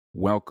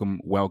Welcome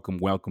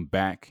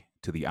back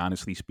to the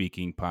Honestly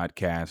Speaking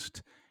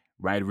podcast.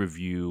 Write a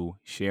review,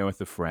 share with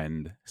a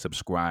friend,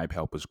 subscribe,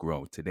 help us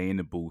grow. Today in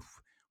the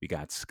booth, we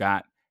got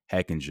Scott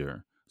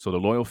Hechinger. So the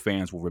loyal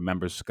fans will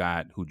remember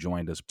Scott, who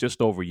joined us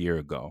just over a year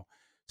ago.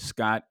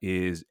 Scott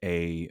is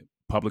a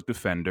public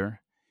defender,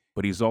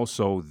 but he's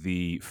also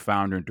the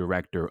founder and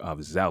director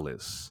of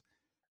Zealous,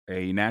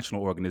 a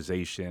national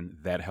organization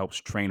that helps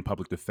train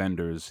public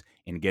defenders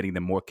in getting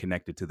them more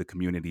connected to the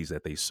communities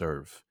that they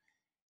serve.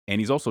 And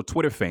he's also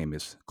Twitter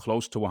famous,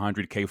 close to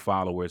 100K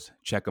followers.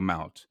 Check him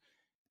out.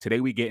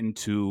 Today, we get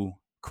into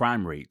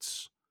crime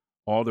rates,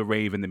 all the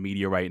rave in the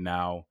media right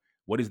now.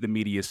 What is the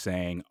media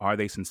saying? Are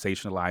they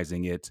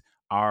sensationalizing it?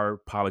 Are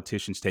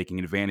politicians taking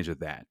advantage of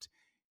that?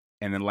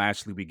 And then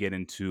lastly, we get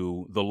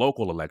into the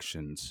local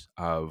elections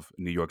of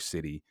New York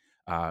City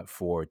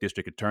for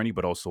district attorney,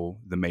 but also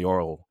the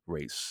mayoral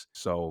race.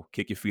 So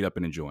kick your feet up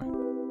and enjoy.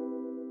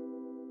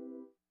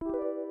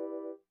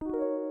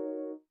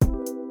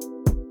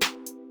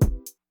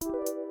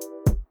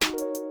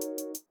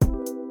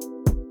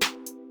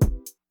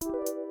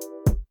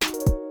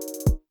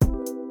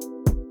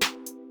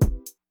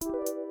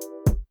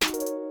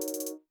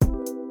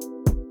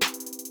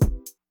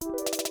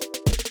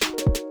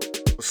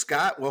 Well,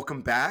 Scott,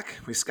 welcome back.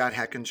 We're Scott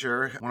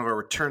Hechinger, one of our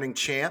returning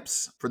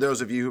champs. For those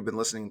of you who've been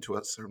listening to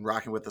us and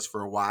rocking with us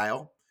for a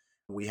while,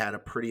 we had a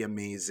pretty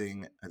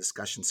amazing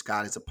discussion.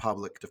 Scott is a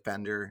public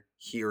defender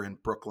here in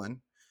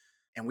Brooklyn,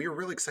 and we were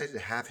really excited to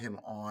have him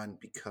on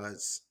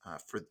because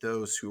for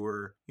those who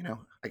are,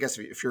 I guess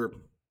if you're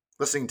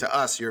listening to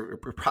us, you're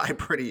probably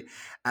pretty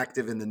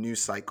active in the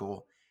news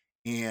cycle.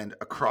 And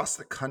across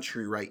the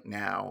country right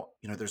now,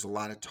 there's a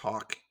lot of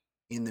talk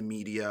in the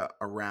media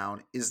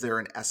around, is there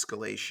an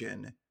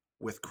escalation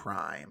with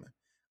crime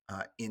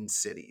in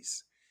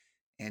cities?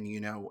 And,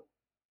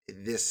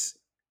 this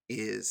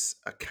is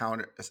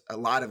a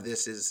lot of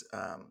this is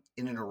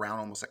in and around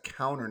almost a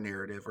counter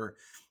narrative, or,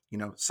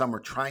 some are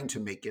trying to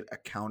make it a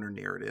counter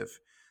narrative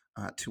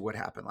to what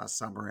happened last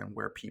summer and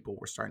where people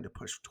were starting to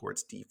push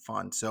towards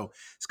defund. So,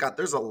 Scott,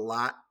 there's a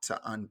lot to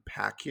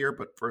unpack here,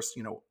 but first,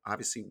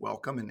 obviously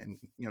welcome and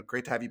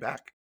great to have you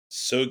back.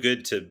 So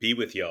good to be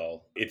with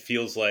y'all. It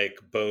feels like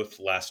both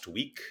last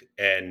week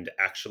and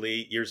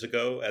actually years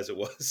ago as it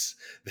was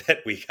that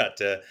we got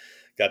to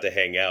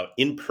hang out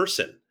in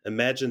person.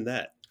 Imagine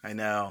that. I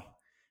know.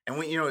 And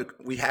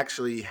we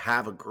actually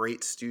have a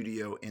great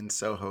studio in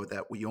Soho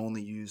that we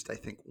only used, I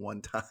think,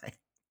 one time.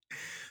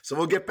 So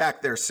we'll get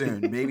back there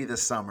soon, maybe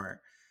this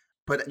summer.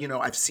 But,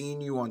 I've seen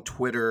you on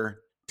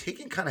Twitter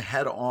taking kind of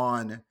head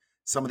on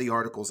some of the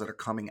articles that are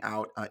coming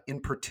out.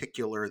 In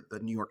particular, the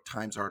New York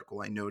Times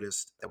article I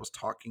noticed that was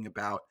talking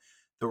about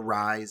the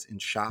rise in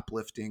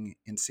shoplifting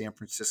in San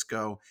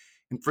Francisco.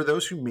 And for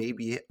those who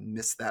maybe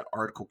missed that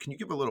article, can you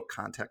give a little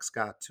context,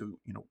 Scott, to,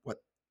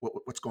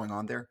 what's going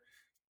on there?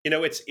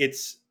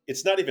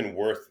 It's not even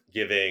worth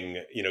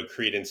giving,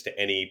 credence to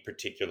any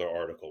particular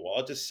article. What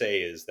I'll just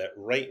say is that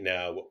right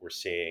now what we're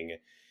seeing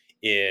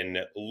in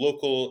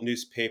local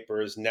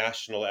newspapers,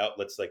 national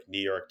outlets like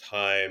New York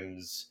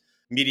Times,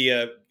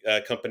 media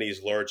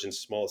companies large and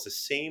small, is the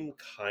same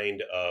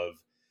kind of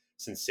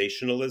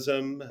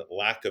sensationalism,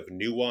 lack of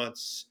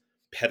nuance,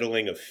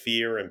 peddling of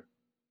fear, and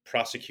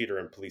prosecutor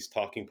and police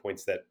talking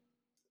points that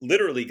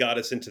literally got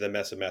us into the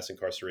mess of mass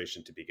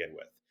incarceration to begin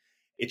with.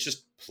 It's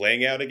just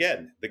playing out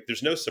again. Like,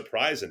 there's no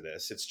surprise in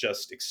this. It's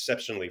just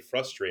exceptionally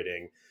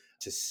frustrating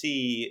to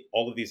see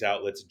all of these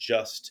outlets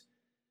just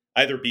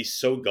either be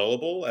so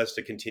gullible as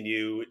to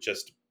continue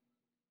just,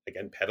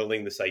 again,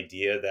 peddling this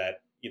idea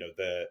that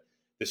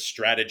the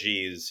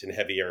strategies, in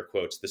heavy air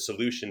quotes, the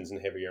solutions, in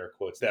heavy air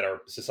quotes, that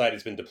our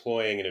society's been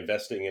deploying and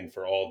investing in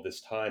for all of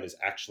this time is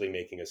actually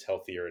making us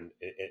healthier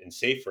and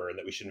safer, and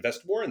that we should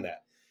invest more in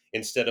that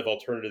instead of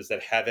alternatives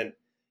that haven't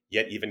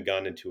yet even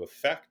gone into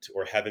effect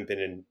or haven't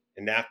been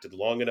enacted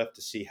long enough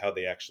to see how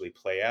they actually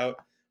play out.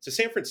 So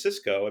San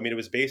Francisco, I mean, it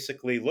was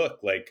basically, look,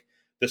 like,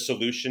 the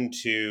solution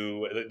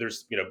to,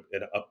 there's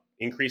an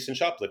increase in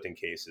shoplifting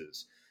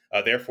cases.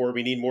 Therefore,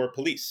 we need more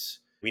police.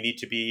 We need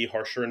to be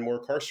harsher and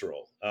more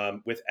carceral,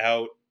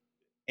 without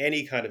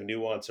any kind of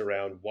nuance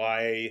around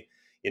why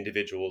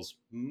individuals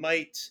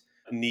might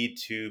need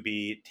to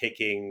be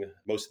taking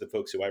most of the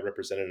folks who I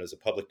represented as a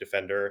public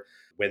defender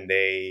when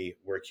they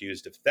were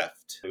accused of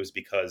theft. It was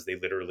because they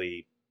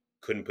literally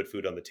couldn't put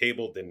food on the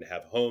table, didn't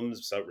have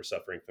homes, were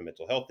suffering from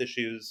mental health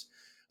issues,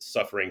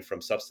 suffering from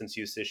substance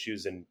use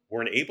issues, and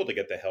weren't able to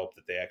get the help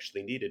that they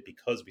actually needed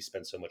because we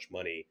spent so much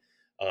money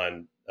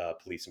on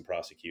police and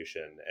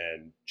prosecution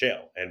and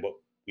jail. And what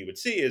we would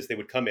see is they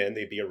would come in,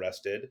 they'd be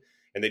arrested,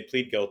 and they'd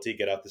plead guilty,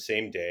 get out the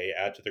same day,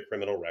 add to their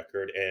criminal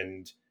record,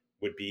 and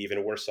would be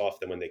even worse off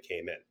than when they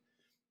came in.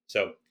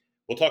 So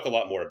we'll talk a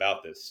lot more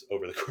about this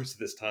over the course of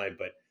this time.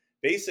 But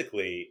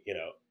basically,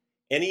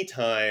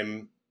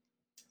 anytime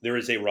there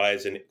is a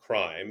rise in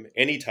crime,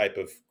 any type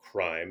of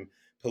crime,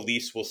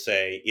 police will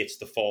say it's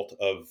the fault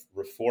of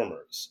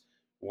reformers.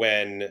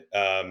 When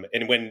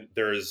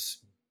there's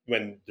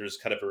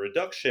kind of a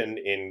reduction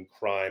in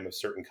crime of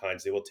certain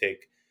kinds, they will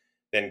take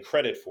than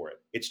credit for it.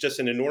 It's just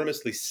an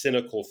enormously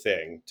cynical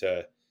thing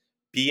to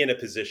be in a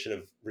position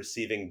of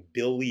receiving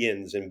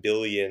billions and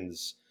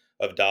billions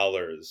of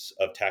dollars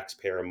of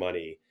taxpayer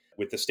money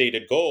with the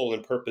stated goal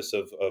and purpose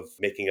of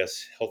making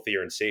us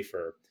healthier and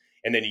safer,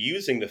 and then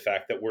using the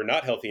fact that we're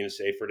not healthy and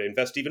safer to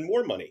invest even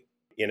more money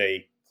in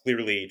a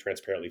clearly,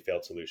 transparently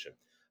failed solution.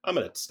 I'm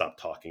going to stop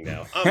talking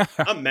now.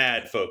 I'm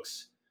mad,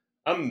 folks.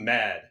 I'm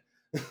mad.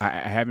 I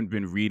haven't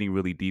been reading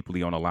really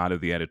deeply on a lot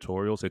of the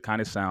editorials. It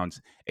kind of sounds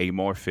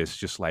amorphous,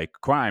 just like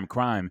crime,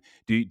 crime.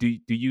 Do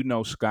you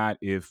know, Scott,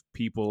 if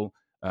people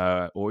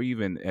or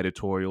even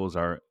editorials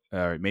are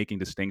making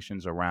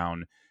distinctions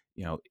around,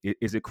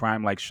 is it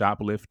crime like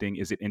shoplifting?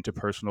 Is it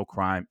interpersonal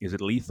crime? Is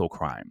it lethal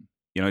crime?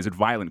 Is it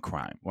violent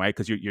crime? Right?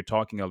 Because you're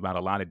talking about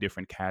a lot of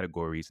different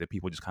categories that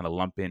people just kind of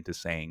lump into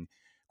saying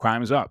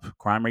crime is up,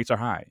 crime rates are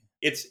high.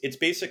 It's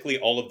basically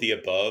all of the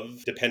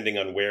above, depending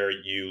on where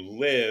you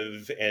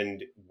live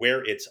and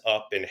where it's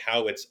up and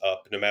how it's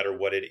up. No matter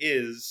what it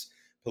is,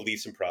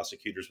 police and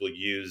prosecutors will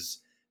use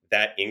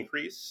that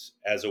increase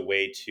as a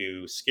way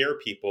to scare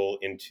people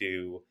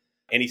into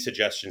any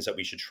suggestions that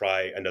we should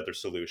try another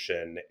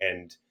solution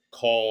and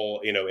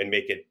call, and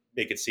make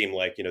it seem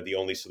like, the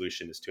only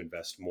solution is to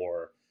invest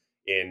more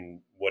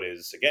in what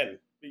is, again,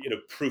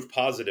 proof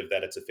positive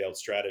that it's a failed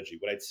strategy.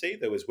 What I'd say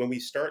though is when we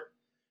start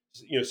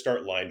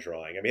line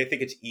drawing. I mean, I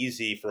think it's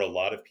easy for a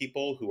lot of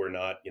people who are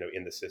not,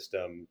 in the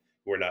system,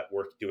 who are not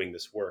doing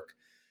this work.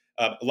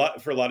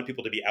 For a lot of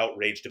people to be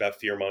outraged about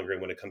fear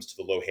mongering when it comes to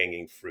the low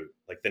hanging fruit,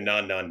 like the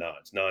non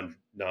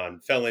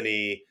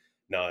felony,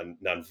 non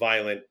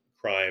violent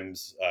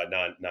crimes,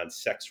 non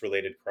sex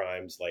related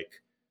crimes,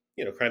 like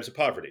crimes of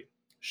poverty,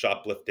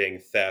 shoplifting,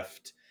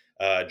 theft,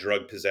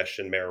 drug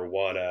possession,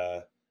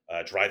 marijuana,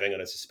 driving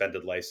on a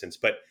suspended license.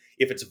 But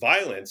if it's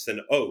violence, then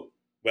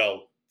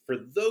well, for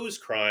those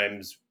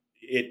crimes,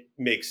 it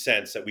makes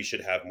sense that we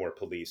should have more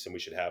police and we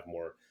should have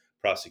more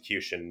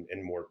prosecution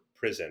and more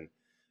prison.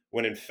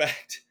 When in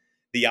fact,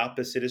 the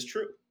opposite is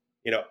true.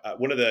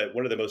 One of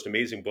the most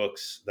amazing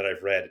books that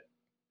I've read,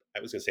 I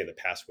was going to say in the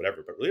past,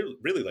 whatever, but really,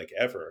 really like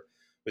ever,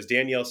 was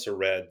Danielle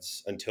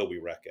Sered's Until We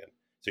Reckon.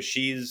 So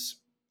she's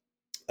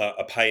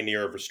a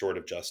pioneer of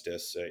restorative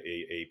justice,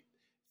 a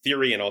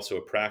theory and also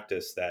a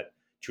practice that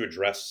to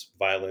address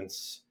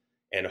violence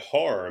and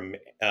harm,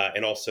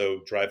 and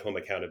also drive home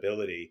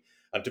accountability,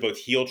 to both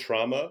heal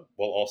trauma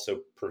while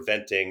also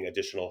preventing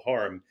additional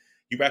harm.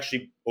 You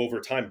actually, over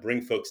time,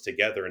 bring folks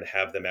together and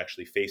have them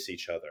actually face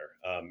each other.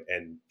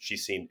 And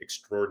she's seen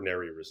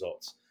extraordinary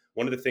results.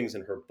 One of the things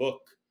in her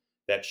book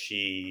that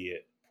she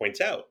points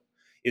out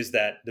is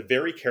that the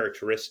very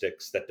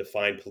characteristics that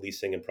define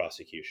policing and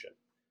prosecution,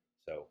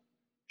 so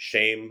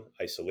shame,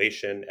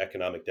 isolation,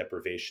 economic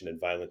deprivation,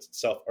 and violence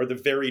itself, are the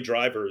very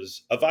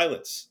drivers of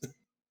violence.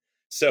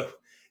 So,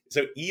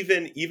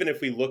 even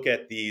if we look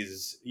at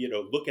these,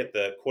 look at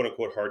the quote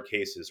unquote hard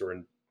cases, or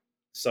in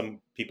some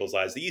people's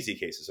eyes, the easy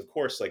cases, of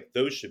course, like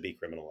those should be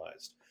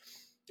criminalized.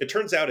 It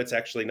turns out it's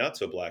actually not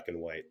so black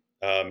and white.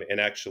 And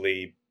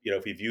actually,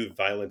 if we view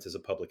violence as a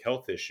public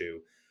health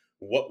issue,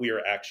 what we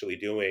are actually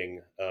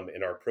doing,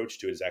 in our approach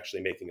to it, is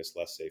actually making us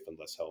less safe and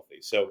less healthy.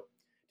 So,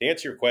 to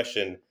answer your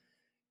question,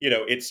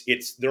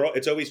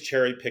 it's always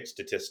cherry picked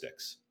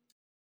statistics,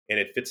 and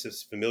it fits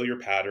this familiar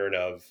pattern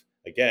of,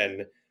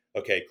 again,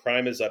 okay,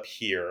 crime is up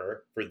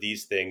here for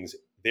these things,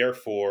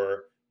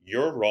 therefore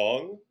you're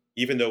wrong,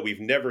 even though we've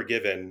never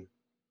given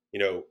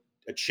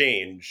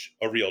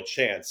a real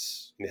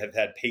chance, and have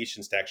had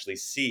patience to actually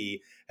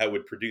see how it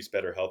would produce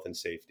better health and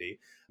safety.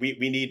 We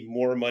need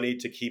more money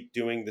to keep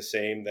doing the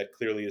same that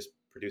clearly is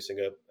producing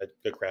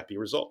a crappy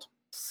result.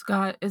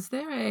 Scott, is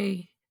there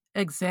a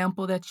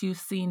example that you've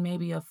seen,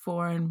 maybe a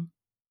foreign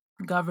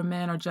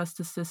government or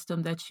justice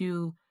system that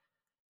you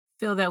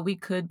feel that we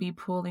could be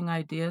pulling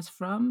ideas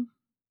from?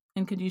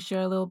 And could you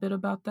share a little bit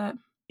about that?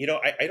 I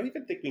don't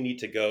even think we need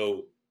to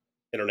go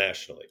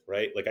internationally,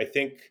 right? Like I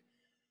think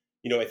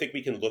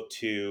we can look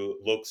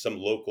to some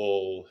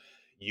local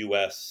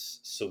U.S.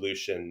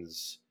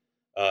 solutions,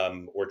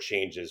 or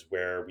changes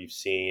where we've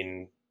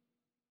seen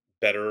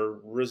better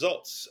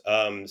results.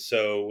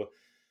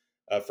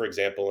 For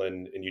example,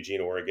 in Eugene,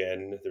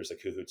 Oregon, there's a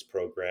Cahoots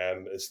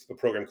program. It's a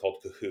program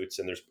called Cahoots,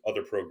 and there's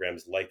other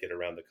programs like it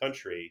around the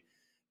country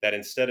that,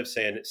 instead of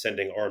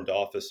sending armed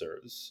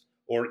officers,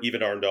 or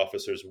even armed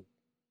officers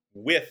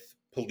with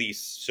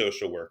police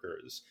social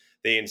workers,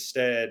 they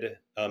instead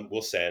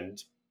will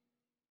send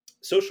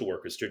social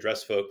workers to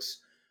address folks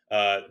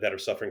that are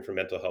suffering from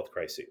mental health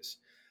crises.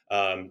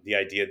 The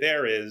idea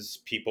there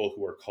is people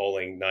who are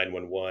calling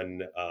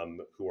 911,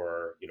 who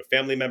are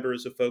family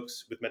members of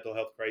folks with mental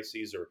health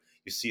crises, or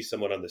you see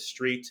someone on the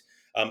street,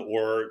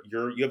 or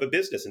you have a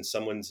business and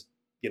someone's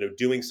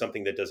doing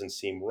something that doesn't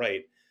seem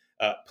right.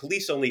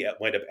 Police only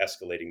wind up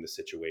escalating the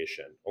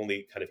situation,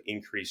 only kind of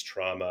increase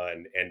trauma,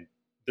 and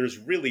there's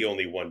really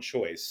only one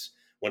choice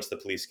once the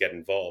police get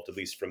involved, at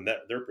least from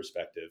their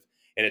perspective,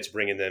 and it's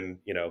bringing them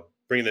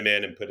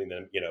in and putting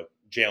them,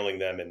 jailing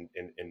them,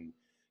 and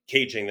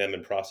caging them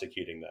and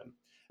prosecuting them.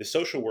 The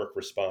social work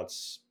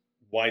response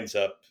winds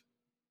up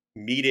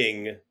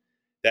meeting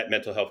that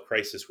mental health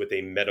crisis with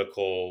a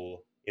medically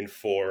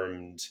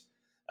informed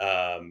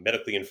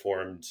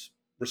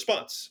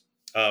response,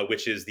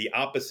 which is the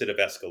opposite of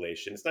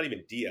escalation. It's not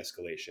even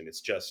de-escalation.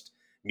 It's just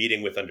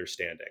meeting with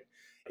understanding.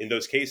 In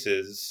those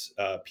cases,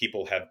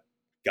 people have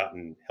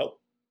gotten help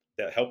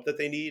that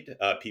they need.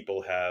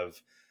 People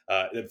have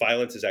the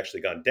violence has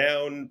actually gone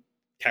down.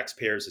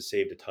 Taxpayers have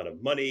saved a ton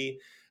of money.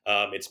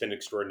 It's been an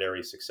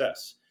extraordinary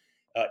success.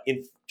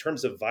 In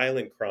terms of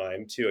violent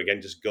crime, too,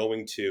 again, just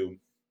going to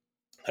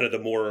kind of the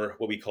more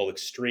what we call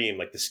extreme,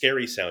 like the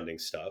scary sounding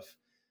stuff.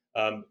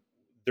 Um,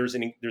 there's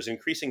an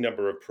increasing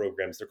number of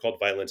programs. They're called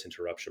violence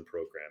interruption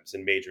programs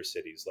in major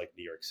cities like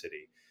New York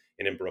City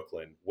and in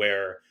Brooklyn,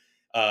 where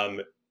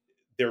um,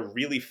 they're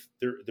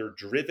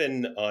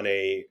driven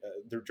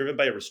they're driven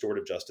by a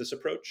restorative justice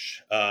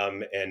approach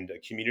and a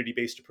community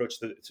based approach.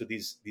 So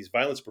these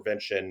violence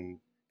prevention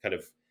kind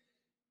of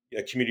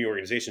community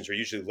organizations are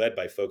usually led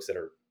by folks that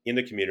are in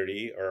the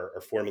community,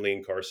 are formerly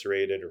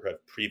incarcerated, or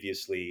have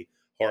previously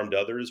harmed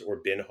others or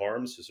been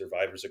harmed, so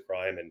survivors of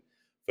crime and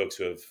folks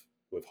who have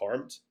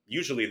harmed.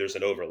 Usually, there's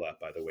an overlap,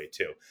 by the way,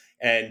 too.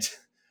 And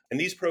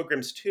these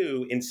programs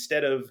too,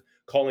 instead of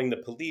calling the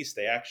police,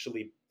 they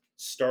actually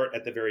start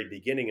at the very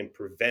beginning and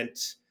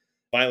prevent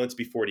violence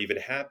before it even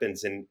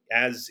happens. And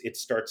as it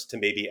starts to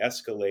maybe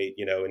escalate,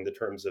 in the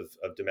terms of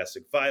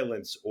domestic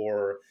violence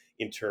or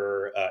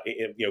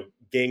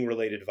gang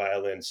related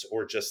violence,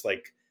 or just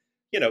like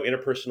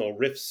interpersonal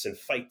rifts and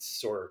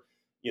fights, or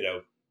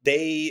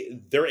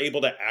they're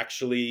able to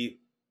actually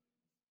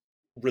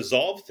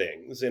resolve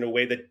things in a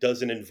way that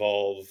doesn't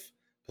involve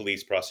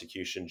police,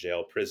 prosecution,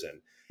 jail,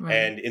 prison. Right.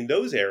 And in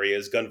those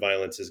areas, gun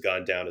violence has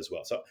gone down as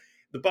well. So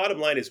the bottom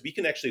line is we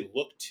can actually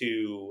look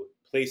to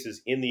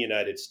places in the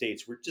United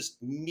States where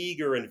just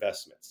meager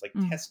investments, like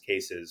Mm. test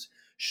cases,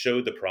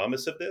 showed the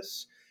promise of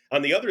this.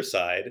 On the other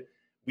side,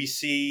 we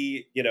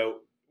see,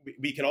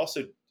 we can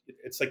also,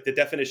 it's like the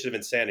definition of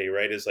insanity,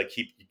 right? Is like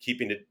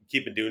keeping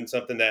doing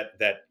something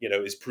that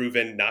is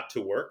proven not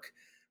to work,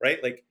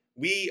 right? Like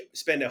we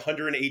spend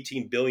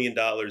 $118 billion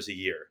a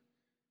year,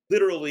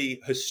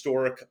 literally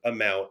historic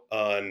amount,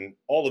 on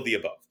all of the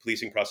above: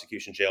 policing,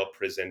 prosecution, jail,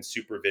 prison,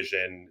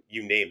 supervision,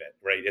 you name it,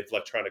 right?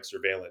 Electronic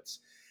surveillance.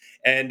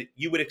 And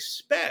you would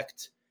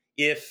expect,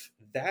 if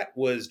that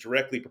was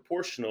directly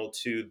proportional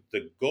to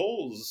the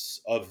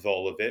goals of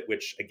all of it,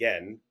 which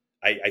again,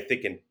 I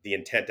think the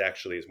intent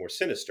actually is more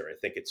sinister. I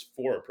think it's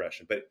for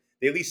oppression, but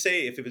they at least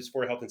say if it's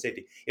for health and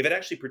safety, if it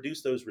actually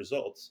produced those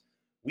results,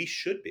 we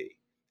should be,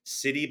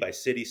 city by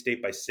city,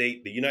 state by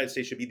state, the United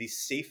States should be the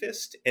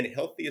safest and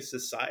healthiest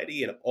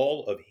society in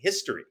all of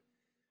history,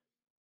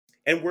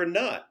 and we're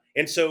not.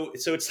 And so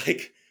it's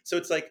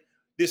like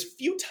there's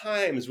few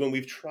times when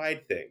we've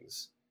tried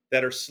things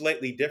that are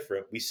slightly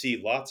different, we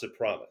see lots of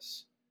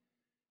promise,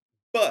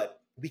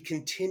 but we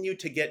continue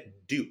to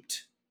get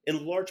duped,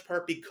 in large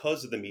part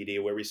because of the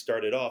media, where we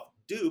started off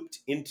duped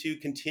into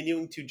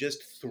continuing to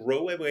just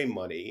throw away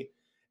money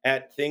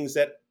at things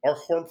that are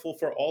harmful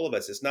for all of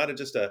us. It's not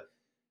just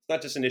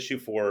an issue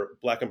for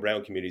Black and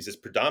brown communities. It's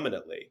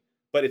predominantly,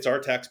 but it's our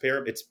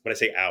taxpayer. It's, when I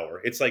say our,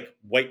 it's like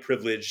white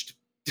privileged,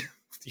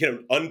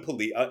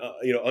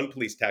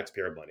 unpoliced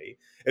taxpayer money.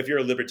 If you're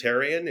a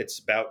libertarian, it's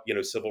about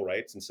civil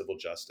rights and civil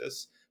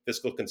justice.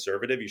 Fiscal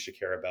conservative, you should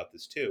care about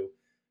this too.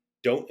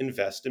 Don't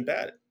invest in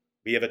bad.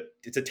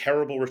 It's a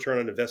terrible return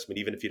on investment,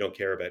 even if you don't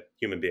care about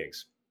human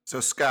beings. So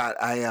Scott,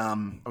 I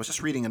was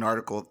just reading an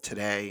article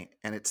today,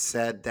 and it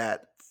said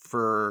that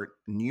for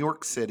New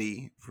York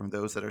City, from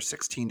those that are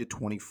 16 to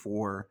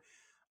 24,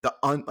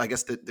 I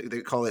guess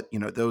they call it,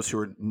 those who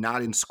are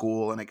not in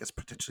school and I guess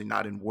potentially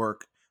not in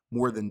work,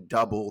 more than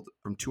doubled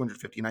from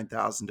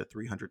 259,000 to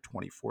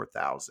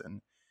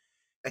 324,000.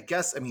 I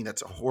guess, I mean,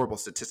 that's a horrible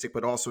statistic,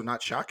 but also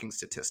not shocking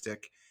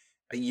statistic.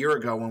 A year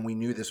ago, when we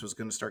knew this was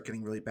going to start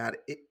getting really bad,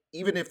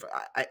 even if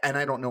and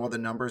I don't know all the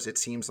numbers, it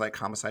seems like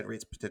homicide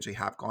rates potentially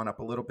have gone up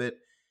a little bit.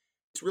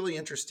 It's really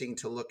interesting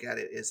to look at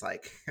it as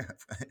like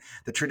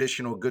the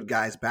traditional good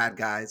guys, bad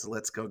guys.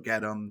 Let's go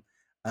get them.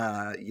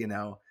 Uh, you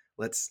know,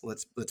 let's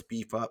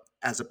beef up,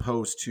 as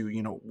opposed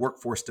to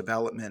workforce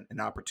development and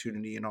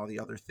opportunity and all the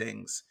other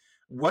things.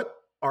 What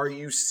are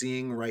you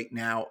seeing right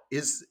now?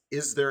 Is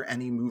there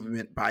any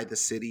movement by the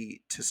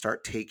city to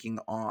start taking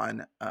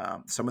on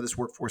some of this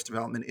workforce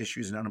development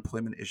issues and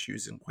unemployment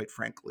issues, and quite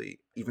frankly,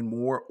 even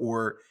more,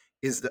 or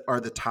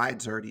are the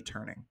tides already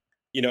turning?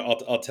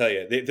 I'll tell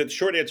you. The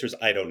short answer is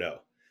I don't know,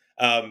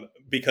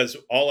 because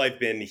all I've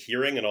been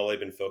hearing and all I've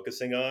been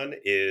focusing on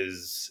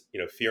is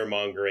fear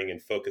mongering and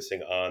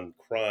focusing on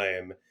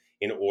crime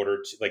in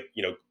order to, like,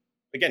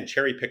 again,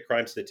 cherry pick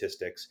crime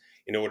statistics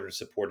in order to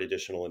support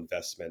additional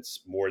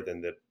investments, more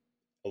than the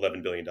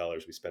 $11 billion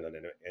we spend on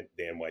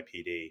the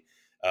NYPD,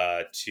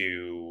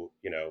 to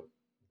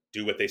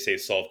do what they say,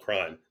 solve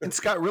crime. And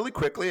Scott, really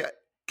quickly,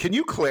 Can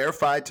you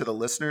clarify to the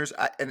listeners,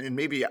 and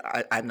maybe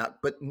I'm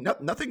not, but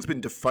nothing's been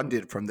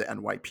defunded from the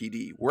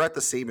NYPD. We're at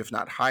the same, if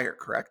not higher,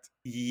 correct?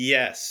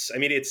 Yes, I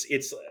mean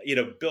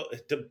Bill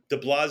De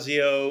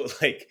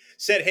Blasio like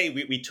said, hey,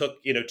 we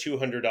took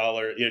 $200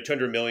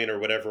 $200 million or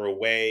whatever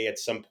away at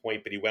some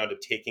point, but he wound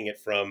up taking it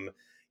from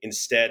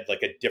instead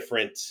like a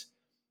different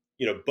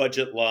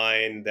budget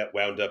line that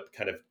wound up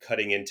kind of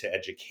cutting into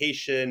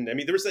education. I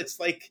mean, it's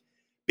like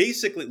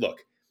basically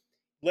look.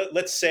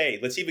 Let's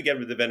even give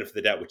him the benefit of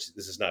the doubt, which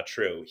this is not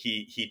true.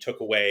 He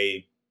took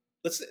away,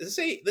 let's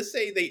say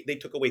they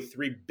took away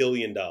 $3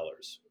 billion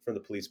from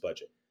the police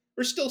budget.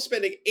 We're still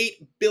spending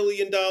 $8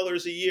 billion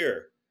a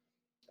year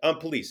on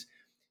police.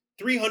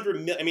 300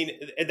 million. I mean,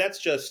 and that's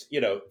just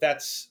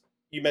that's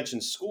you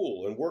mentioned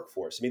school and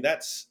workforce. I mean,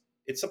 it's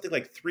something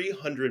like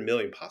 300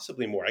 million,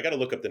 possibly more. I got to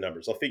look up the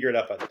numbers. I'll figure it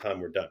out by the time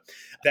we're done.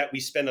 That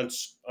we spend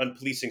on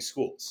policing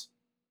schools.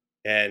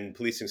 And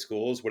policing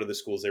schools, what are the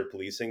schools they're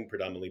policing?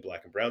 Predominantly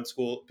black and brown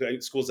schools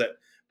that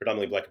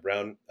predominantly black and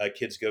brown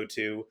kids go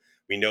to.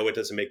 We know it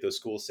doesn't make those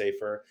schools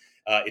safer.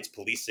 It's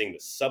policing the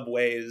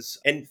subways.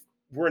 And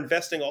we're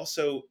investing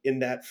also in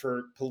that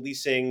for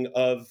policing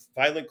of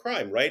violent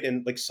crime, right?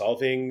 And like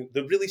solving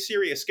the really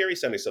serious, scary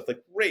sounding stuff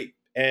like rape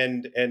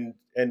and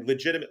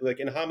legitimate, like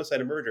in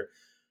homicide and murder.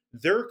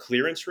 Their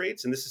clearance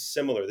rates, and this is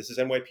similar, this is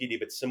NYPD,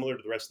 but similar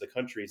to the rest of the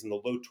country, is in the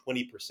low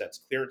 20%.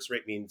 Clearance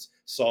rate means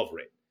solve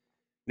rate.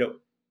 No,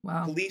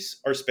 Wow. police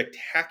are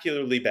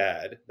spectacularly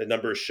bad, the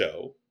numbers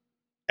show,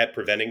 at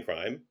preventing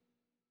crime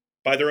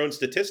by their own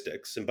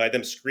statistics and by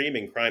them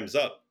screaming crimes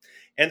up.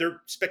 And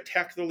they're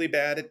spectacularly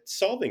bad at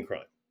solving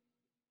crime.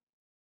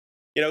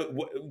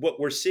 What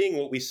we're seeing,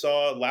 what we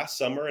saw last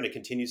summer, and it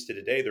continues to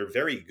today, they're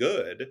very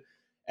good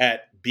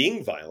at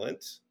being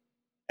violent,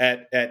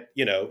 at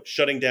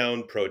shutting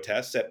down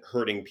protests, at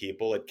hurting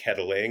people, at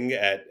kettling,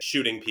 at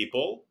shooting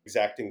people,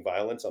 exacting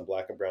violence on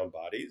black and brown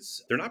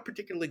bodies. They're not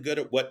particularly good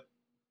at what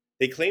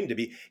they claim to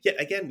be. Yet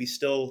again, we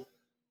still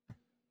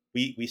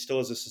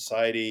as a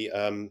society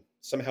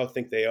somehow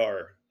think they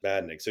are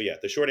maddening. So yeah,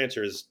 the short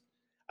answer is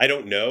I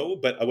don't know,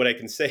 but what I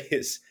can say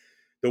is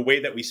the way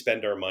that we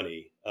spend our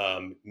money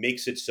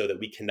makes it so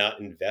that we cannot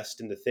invest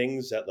in the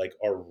things that like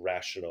are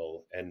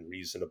rational and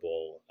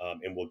reasonable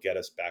and will get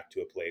us back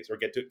to a place or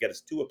get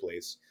us to a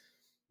place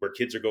where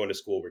kids are going to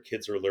school, where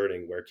kids are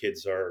learning, where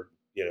kids are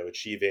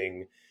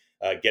achieving,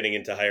 getting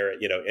into higher,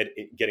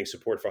 getting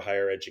support for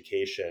higher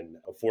education,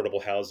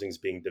 affordable housing is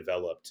being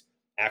developed,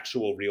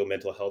 actual real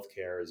mental health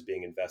care is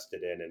being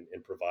invested in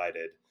and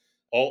provided,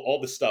 all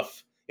the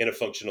stuff in a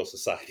functional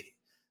society.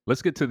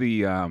 Let's get to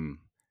the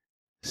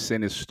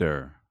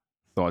sinister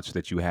thoughts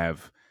that you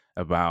have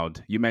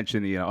about. You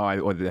mentioned,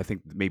 I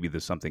think maybe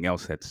there's something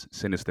else that's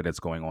sinister that's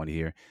going on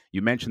here.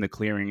 You mentioned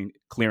the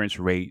clearance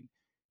rate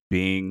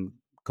being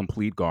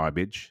complete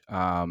garbage,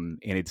 and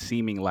it's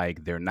seeming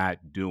like they're not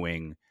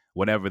doing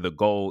whatever the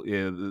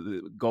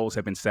the goals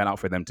have been set out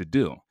for them to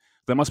do.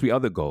 There must be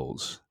other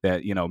goals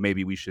that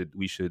maybe we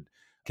should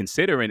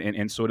consider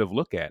and sort of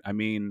look at. I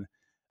mean,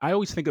 I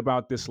always think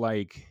about this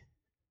like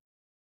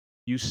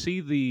you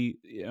see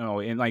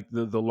in like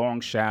the long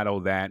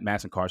shadow that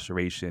mass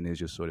incarceration is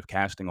just sort of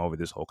casting over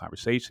this whole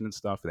conversation and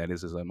stuff. That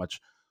is a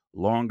much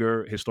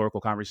longer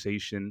historical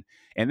conversation.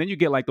 And then you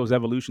get like those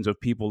evolutions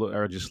of people that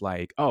are just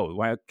like, oh,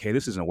 well, okay,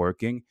 this isn't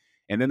working.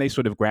 And then they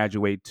sort of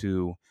graduate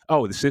to,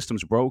 oh, the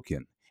system's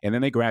broken. And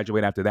then they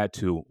graduate after that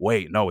to,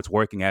 wait, no, it's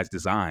working as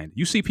designed.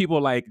 You see people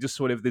like just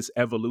sort of this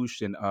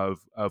evolution of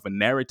a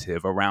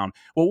narrative around,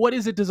 well, what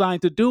is it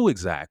designed to do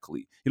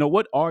exactly?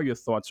 What are your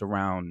thoughts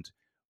around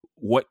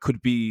what could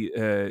be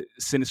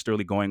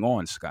sinisterly going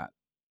on, Scott?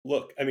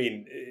 Look, I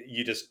mean,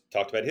 you just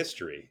talked about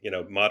history.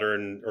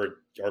 Modern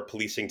or our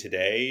policing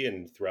today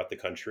and throughout the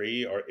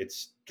country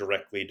it's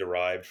directly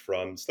derived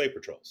from slave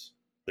patrols.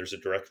 There's a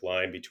direct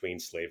line between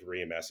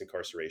slavery and mass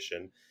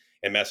incarceration.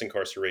 And mass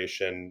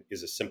incarceration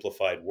is a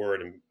simplified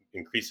word, and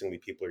increasingly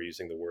people are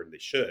using the word, and they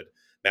should.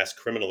 Mass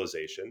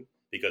criminalization,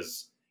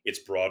 because it's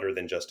broader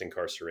than just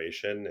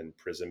incarceration,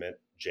 imprisonment,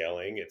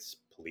 jailing. It's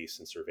police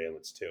and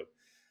surveillance too.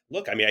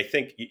 Look, I mean, I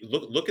think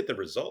look at the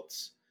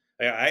results.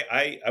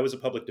 I was a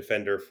public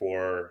defender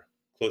for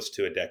close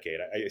to a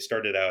decade. I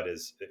started out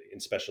as in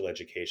special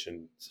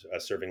education,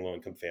 serving low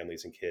income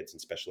families and kids in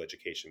special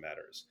education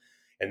matters,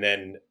 and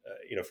then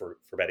for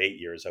about 8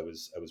 years I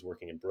was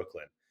working in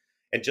Brooklyn,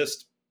 and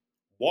just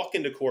walk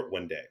into court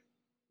one day,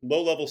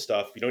 low level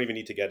stuff. You don't even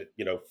need to get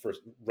it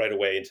first right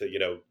away into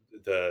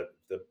the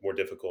more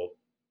difficult,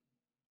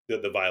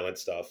 the violent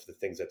stuff, the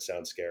things that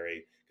sound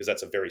scary, because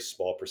that's a very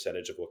small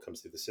percentage of what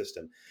comes through the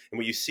system. And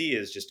what you see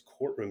is just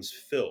courtrooms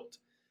filled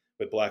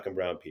with black and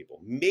brown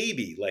people.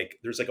 Maybe like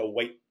there's like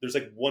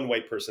one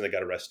white person that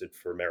got arrested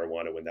for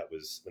marijuana when that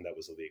was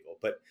illegal,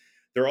 but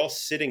they're all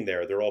sitting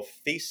there. They're all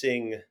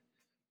facing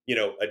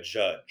a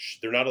judge.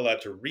 They're not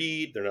allowed to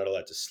read. They're not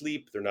allowed to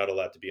sleep. They're not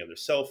allowed to be on their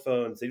cell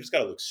phones. They just got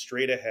to look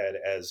straight ahead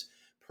as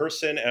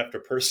person after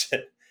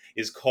person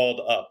is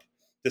called up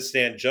to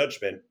stand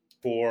judgment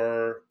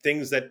for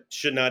things that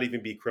should not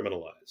even be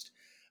criminalized.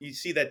 You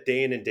see that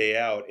day in and day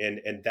out,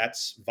 and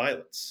that's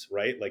violence,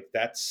 right? Like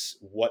that's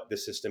what the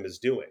system is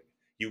doing.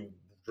 You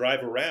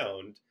drive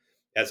around,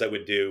 as I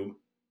would do,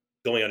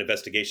 going on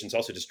investigations,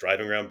 also just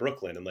driving around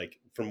Brooklyn, and like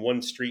from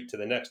one street to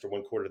the next or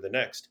one quarter to the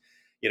next,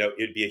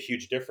 it'd be a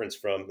huge difference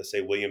from, let's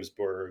say,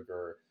 Williamsburg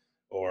or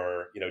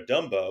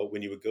Dumbo,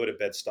 when you would go to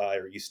Bed-Stuy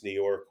or East New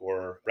York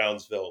or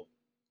Brownsville.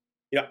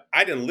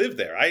 I didn't live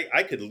there.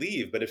 I could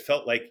leave, but it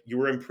felt like you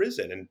were in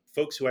prison. And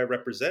folks who I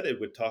represented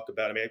would talk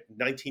about, I mean,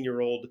 a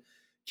 19-year-old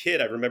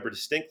kid, I remember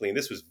distinctly, and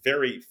this was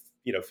very,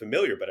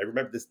 familiar, but I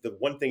remember this, the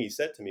one thing he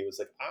said to me was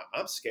like,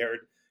 I'm scared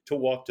to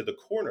walk to the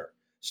corner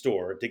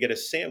store to get a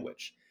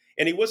sandwich.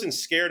 And he wasn't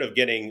scared of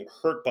getting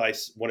hurt by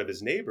one of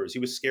his neighbors. He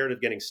was scared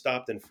of getting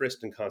stopped and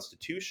frisked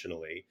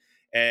unconstitutionally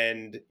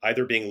and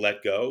either being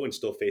let go and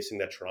still facing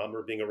that trauma,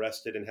 or being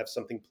arrested and have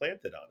something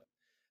planted on him.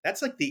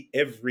 That's like the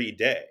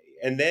everyday.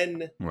 And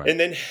then Right. and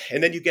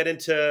then you get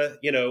into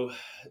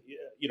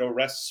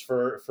arrests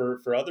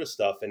for other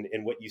stuff,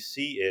 and what you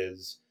see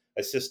is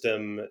a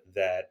system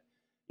that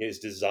is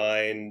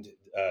designed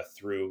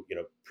through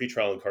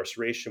pretrial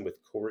incarceration with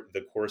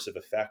the coercive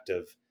effect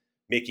of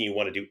making you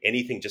want to do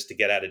anything just to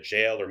get out of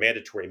jail, or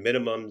mandatory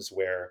minimums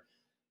where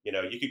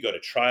you could go to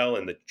trial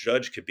and the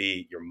judge could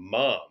be your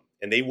mom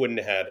and they wouldn't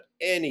have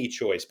any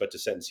choice but to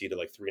sentence you to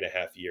like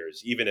 3.5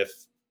 years, even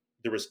if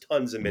there was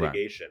tons of Right.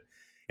 mitigation.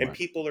 And Right.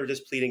 people are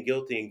just pleading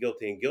guilty and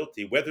guilty and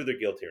guilty, whether they're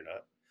guilty or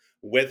not,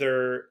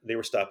 whether they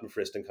were stopped and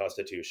frisked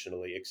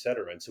unconstitutionally, et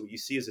cetera. And so what you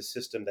see is a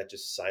system that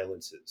just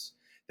silences,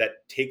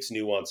 that takes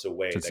nuance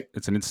away.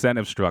 It's an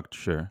incentive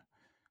structure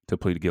to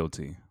plead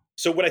guilty.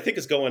 So what I think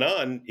is going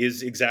on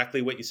is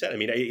exactly what you said. I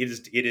mean,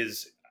 it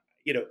is,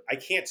 I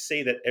can't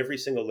say that every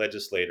single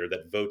legislator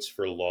that votes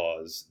for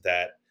laws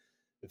that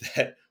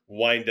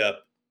wind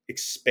up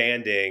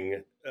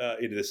expanding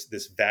into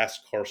this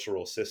vast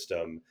carceral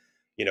system,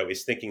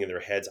 is thinking in their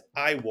heads,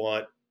 I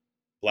want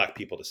Black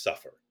people to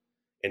suffer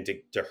and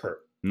to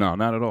hurt. No,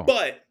 not at all.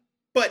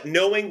 But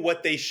knowing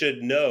what they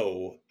should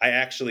know, I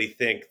actually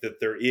think that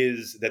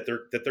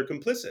they're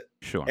complicit,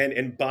 Sure.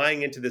 and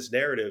buying into this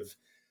narrative,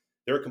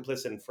 they're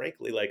complicit. And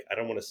frankly, like, I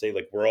don't want to say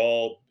like we're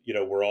all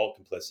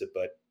complicit,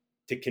 but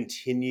to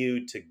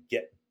continue to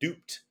get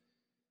duped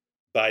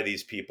by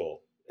these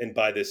people and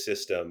by this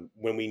system,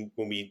 when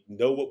we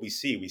know what we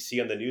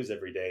see on the news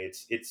every day,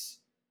 it's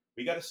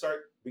we got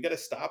to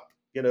stop,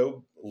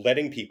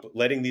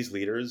 letting these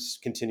leaders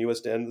continue us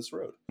down this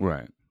road.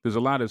 Right. There's a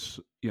lot of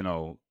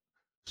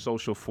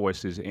social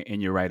forces,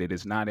 and you're right. It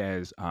is not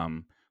as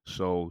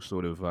so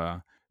sort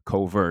of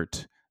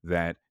covert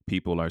that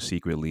people are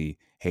secretly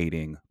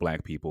hating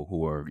Black people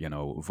who are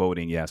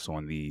voting yes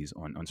on these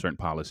on certain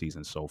policies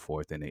and so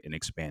forth, and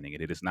expanding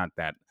it. It is not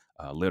that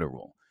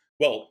literal.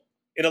 Well,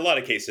 in a lot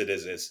of cases, it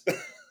is.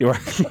 You're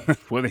right.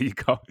 Well, there you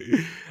go.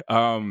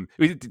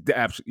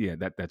 Yeah,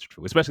 that's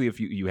true. Especially if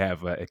you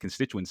have a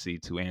constituency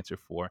to answer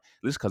for.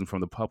 This comes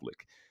from the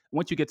public.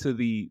 Once you get to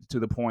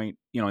the point,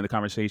 in the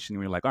conversation,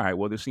 where you're like, all right,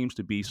 well, there seems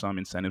to be some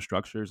incentive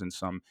structures and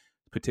some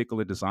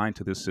particular design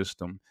to this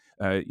system.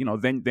 Then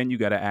you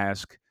got to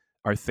ask,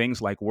 are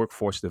things like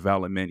workforce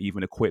development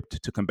even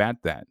equipped to combat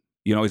that?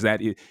 Is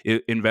that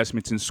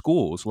investments in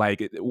schools?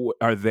 Like,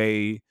 are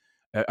they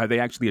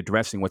actually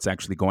addressing what's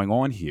actually going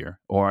on here,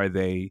 or are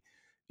they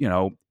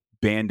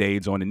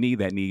band-aids on a knee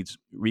that needs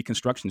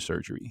reconstruction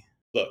surgery?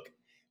 Look,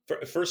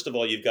 first of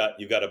all, you've got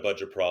a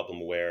budget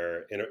problem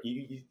where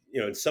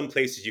in some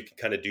places you can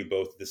kind of do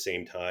both at the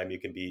same time. You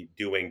can be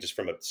doing, just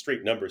from a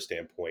straight number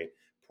standpoint,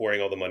 pouring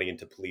all the money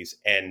into police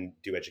and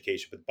do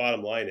education. But the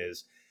bottom line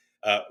is,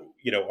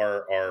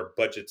 our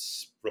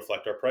budgets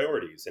reflect our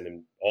priorities, and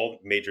in all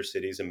major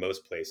cities and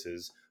most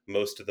places,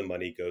 most of the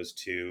money goes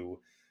to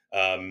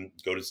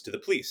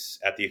the police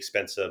at the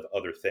expense of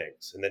other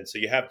things. And then so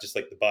you have just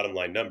like the bottom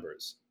line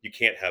numbers. You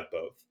can't have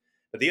both.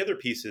 But the other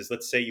piece is,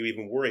 let's say you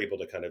even were able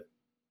to kind of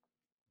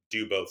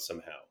do both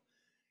somehow.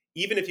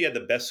 Even if you had the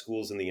best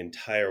schools in the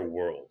entire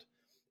world,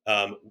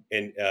 and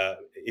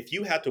if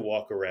you had to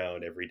walk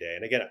around every day,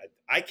 and again,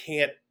 I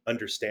can't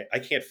understand, I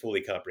can't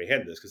fully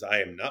comprehend this because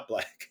I am not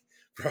Black.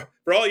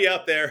 For all you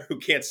out there who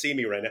can't see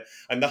me right now,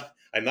 I'm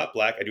not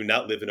Black. I do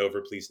not live in an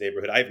over policed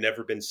neighborhood. I've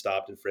never been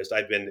stopped and frisked.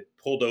 I've been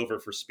pulled over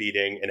for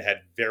speeding and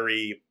had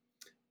very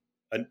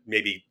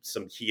maybe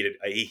some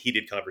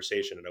heated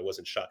conversation, and I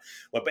wasn't shot.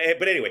 But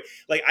anyway,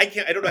 like, I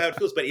don't know how it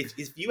feels, but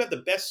if you have the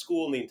best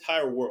school in the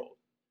entire world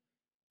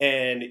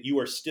and you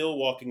are still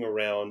walking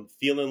around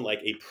feeling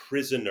like a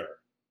prisoner,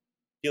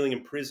 feeling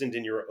imprisoned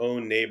in your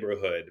own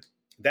neighborhood,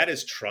 that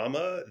is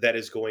trauma that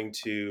is going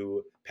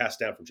to pass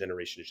down from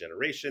generation to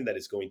generation, that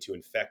is going to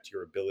infect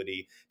your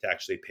ability to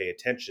actually pay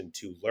attention,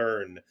 to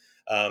learn,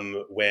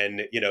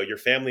 when your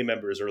family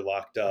members are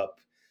locked up,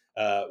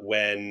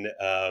 when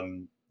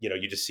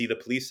you just see the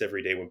police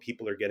every day, when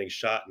people are getting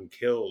shot and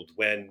killed,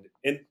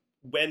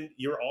 when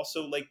you're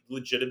also like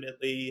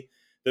legitimately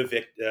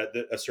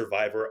a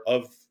survivor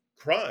of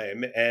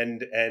crime,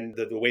 and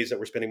the ways that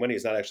we're spending money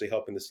is not actually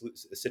helping the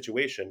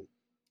situation,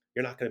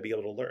 you're not going to be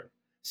able to learn.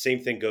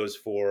 Same thing goes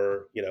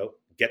for,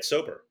 get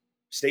sober,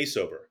 stay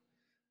sober.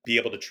 be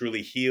able to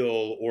truly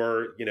heal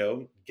or,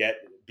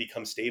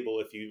 become stable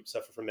if you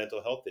suffer from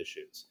mental health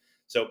issues.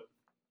 So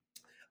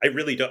I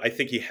really don't. I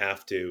think you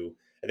have to.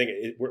 I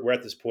think we're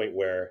at this point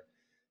where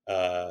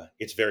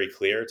it's very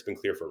clear. It's been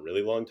clear for a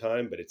really long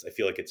time, but I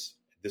feel like it's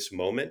this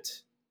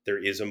moment.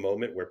 There is a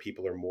moment where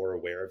people are more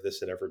aware of this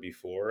than ever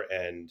before,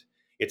 and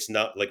it's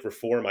not like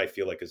reform. I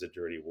feel like is a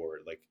dirty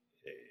word. Like,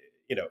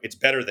 it's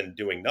better than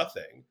doing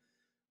nothing,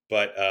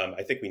 but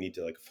I think we need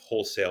to like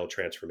wholesale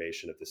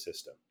transformation of the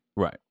system.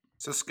 Right.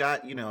 So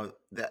Scott,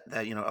 that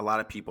a lot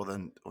of people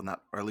then, well,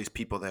 not, or at least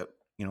people that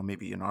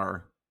maybe in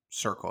our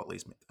circle, at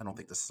least, I don't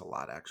think this is a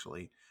lot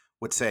actually,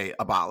 would say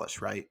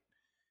abolish, right?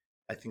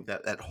 I think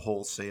that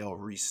wholesale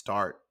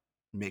restart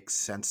makes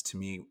sense to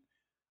me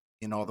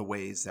in all the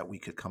ways that we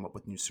could come up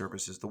with new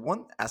services. The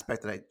one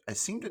aspect that I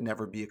seem to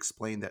never be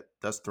explained that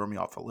does throw me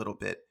off a little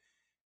bit,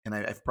 and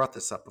I've brought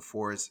this up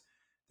before, is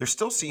there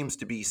still seems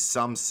to be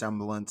some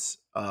semblance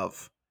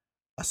of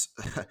a,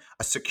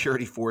 a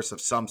security force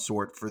of some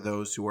sort for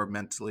those who are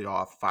mentally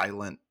off,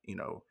 violent,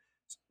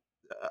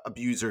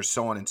 abusers,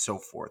 so on and so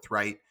forth,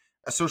 right?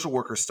 A social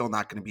worker is still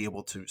not going to be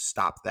able to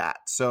stop that.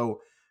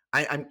 So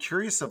I'm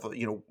curious of,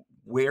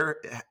 where,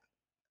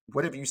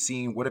 what have you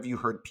seen? What have you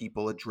heard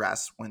people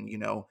address when,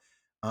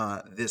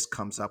 this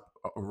comes up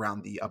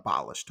around the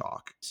abolish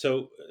talk?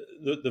 So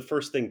the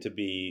first thing to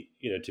be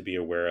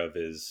aware of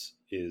is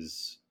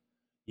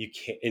you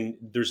can't, and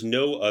there's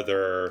no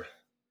other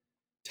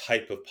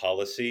type of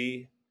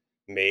policy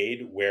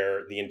made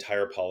where the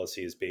entire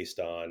policy is based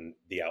on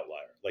the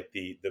outlier, like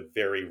the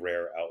very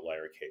rare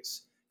outlier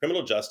case.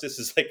 Criminal justice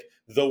is like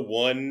the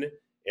one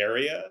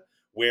area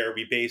where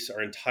we base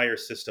our entire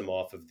system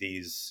off of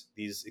these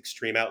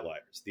extreme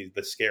outliers,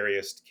 the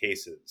scariest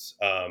cases,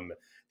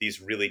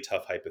 these really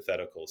tough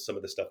hypotheticals, some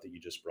of the stuff that you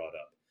just brought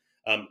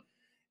up.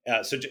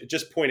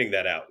 Just pointing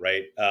that out,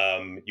 right?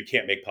 You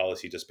can't make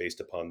policy just based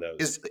upon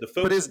those.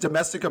 But is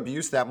domestic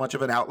abuse that much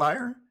of an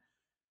outlier?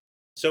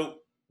 So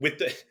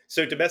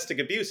so domestic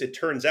abuse, it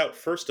turns out,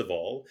 first of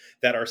all,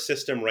 that our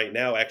system right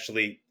now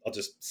actually, I'll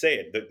just say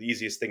it, the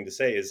easiest thing to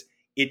say is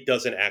it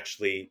doesn't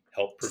actually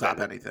help prevent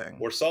Stop anything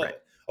or solve right.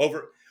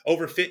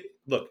 it.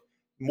 Look,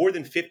 more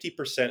than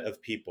 50%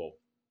 of people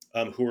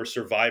who are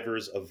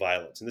survivors of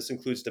violence, and this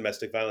includes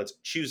domestic violence,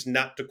 choose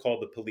not to call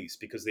the police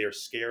because they are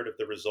scared of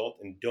the result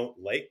and don't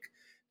like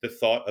the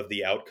thought of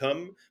the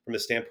outcome from a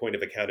standpoint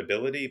of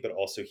accountability, but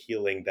also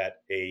healing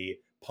that a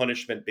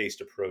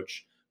punishment-based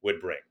approach would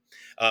bring.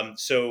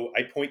 So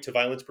I point to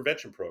violence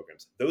prevention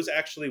programs. Those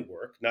actually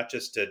work, not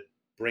just to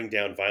bring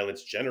down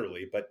violence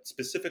generally, but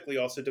specifically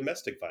also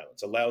domestic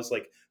violence. Allows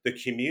like the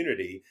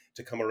community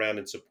to come around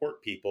and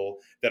support people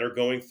that are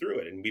going through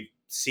it. And we've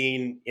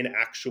seen in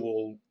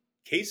actual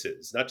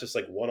cases, not just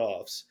like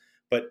one-offs,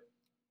 but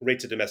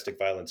rates of domestic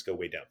violence go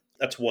way down.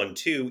 That's one.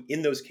 Two,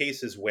 in those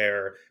cases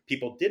where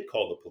people did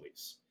call the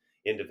police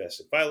in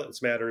domestic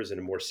violence matters and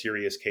in more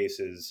serious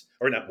cases,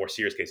 or not more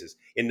serious cases,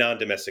 in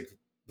non-domestic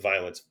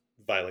violent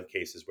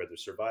cases where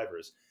there's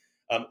survivors,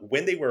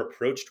 when they were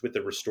approached with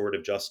the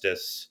restorative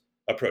justice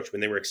approach,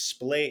 when they were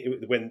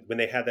explained, when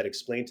they had that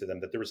explained to them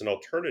that there was an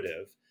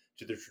alternative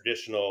to the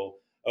traditional,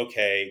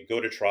 okay,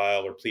 go to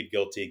trial or plead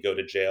guilty, go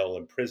to jail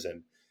and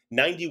prison.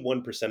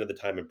 91% of the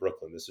time in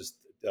Brooklyn, this is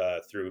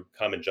through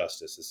Common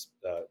Justice, this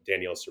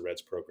Danielle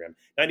Surred's program,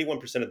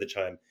 91% of the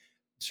time,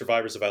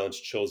 survivors of violence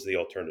chose the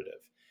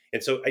alternative.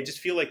 And so I just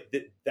feel like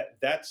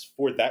that's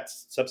for that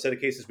subset of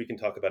cases. We can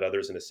talk about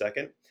others in a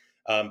second.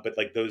 But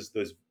like those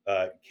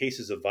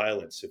cases of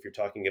violence, if you're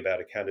talking about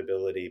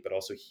accountability, but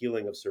also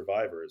healing of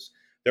survivors,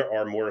 there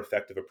are more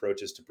effective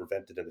approaches to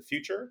prevent it in the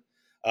future,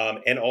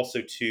 and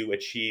also to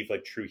achieve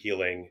like true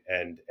healing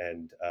and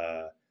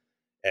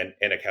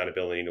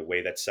accountability in a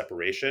way that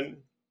separation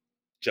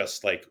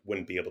just like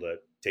wouldn't be able to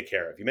take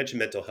care of. You mentioned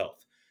mental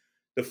health.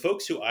 The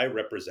folks who I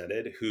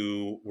represented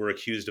who were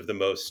accused of the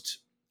most,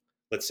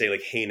 let's say,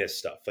 like heinous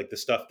stuff, like the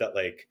stuff that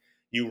like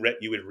you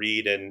would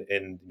read in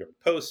New York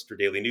Post or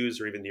Daily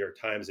News or even New York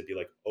Times, it'd be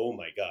like, oh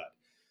my God.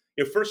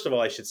 First of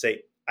all, I should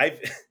say I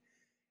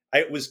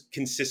was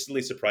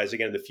consistently surprised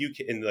again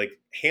in like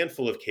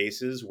handful of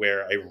cases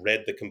where I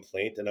read the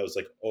complaint and I was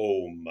like,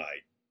 oh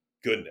my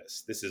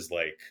goodness, this is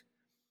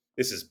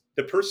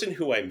the person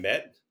who I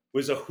met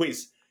was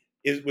always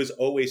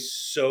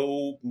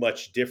so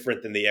much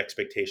different than the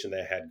expectation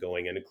that I had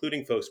going in,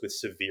 including folks with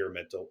severe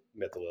mental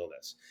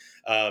illness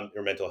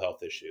or mental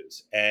health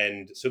issues.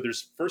 And so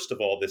there's first of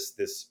all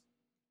there's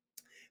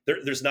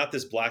not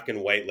this black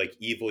and white like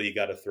evil, you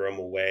got to throw them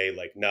away,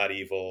 like not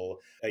evil.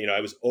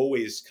 I was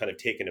always kind of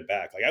taken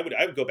aback. Like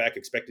I would go back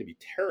expecting to be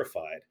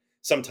terrified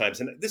sometimes,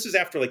 and this is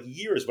after like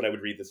years when I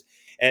would read this,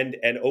 and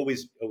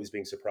always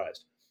being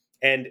surprised.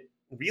 And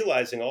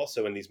realizing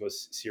also in these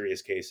most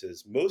serious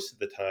cases, most of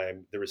the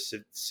time there was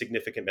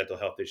significant mental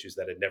health issues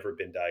that had never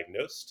been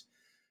diagnosed.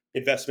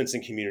 Investments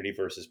in community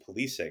versus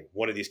policing.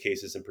 One of these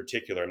cases in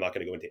particular, I'm not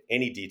going to go into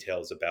any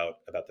details about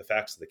the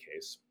facts of the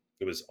case.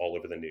 It was all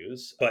over the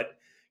news, but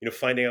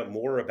finding out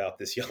more about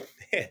this young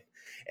man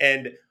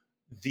and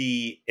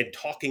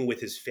talking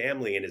with his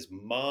family and his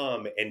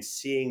mom and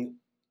seeing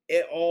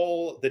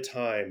all the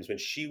times when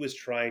she was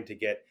trying to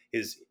get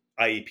his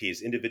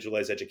IEPs,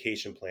 individualized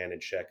education plan, in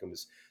check, and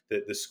was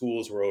the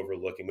schools were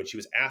overlooking, when she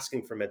was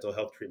asking for mental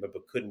health treatment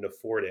but couldn't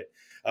afford it,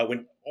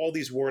 when all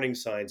these warning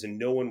signs and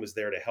no one was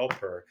there to help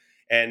her.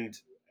 And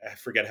I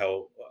forget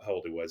how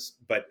old he was,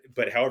 but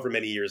however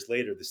many years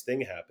later this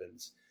thing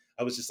happens,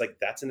 I was just like,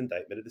 that's an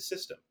indictment of the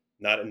system,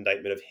 not an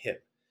indictment of him.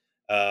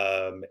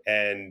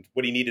 And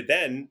what he needed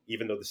then,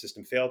 even though the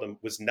system failed him,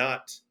 was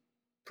not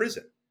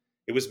prison.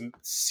 It was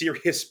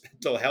serious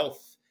mental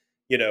health,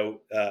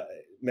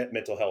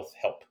 mental health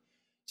help.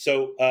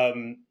 So,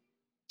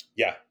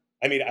 yeah,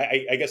 I mean,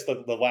 I guess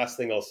the last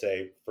thing I'll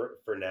say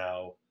for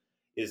now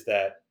is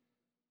that,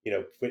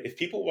 if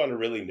people want to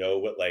really know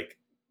what like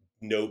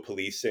no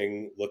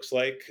policing looks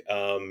like,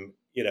 go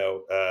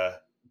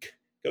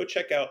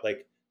check out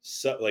like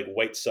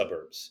white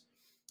suburbs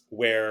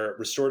where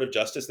restorative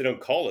justice, they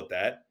don't call it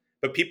that,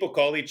 but people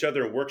call each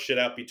other and work shit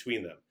out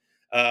between them.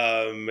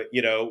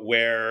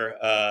 Where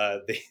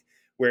they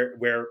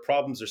where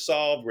problems are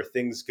solved, where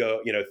things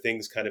go,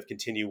 things kind of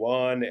continue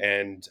on,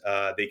 and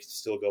they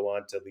still go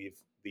on to lead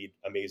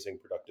amazing,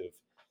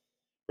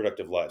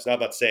 productive lives. Now, I'm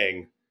not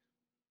saying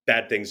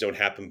bad things don't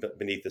happen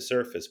beneath the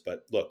surface,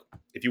 but look,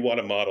 if you want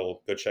a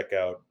model, go check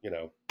out,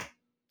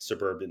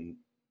 suburban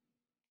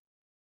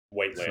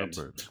white land.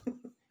 Suburbs.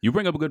 You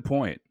bring up a good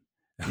point.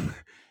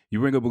 You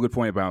bring up a good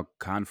point about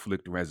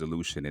conflict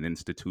resolution and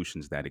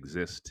institutions that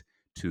exist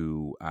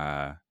to,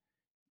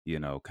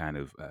 kind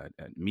of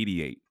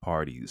mediate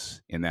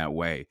parties in that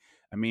way.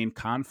 I mean,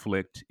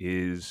 conflict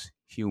is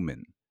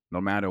human, no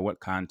matter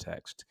what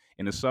context.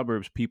 In the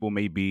suburbs, people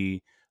may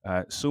be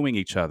suing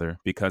each other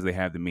because they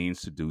have the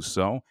means to do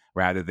so,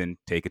 rather than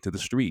take it to the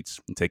streets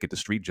and take it to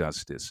street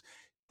justice.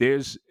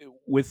 There's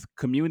with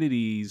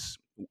communities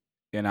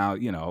in our,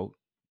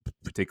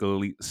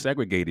 particularly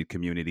segregated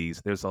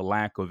communities, there's a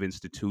lack of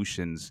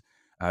institutions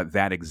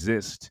that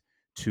exist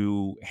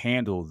to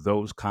handle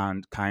those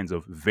kinds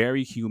of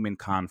very human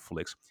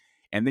conflicts.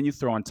 And then you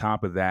throw on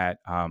top of that,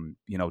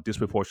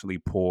 disproportionately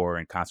poor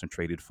and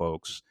concentrated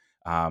folks,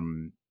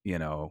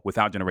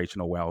 without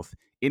generational wealth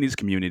in these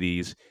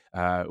communities,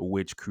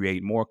 which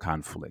create more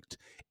conflict.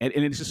 And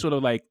it's just sort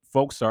of like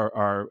folks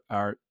are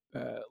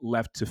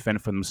left to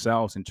fend for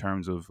themselves in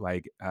terms of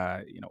like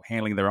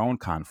handling their own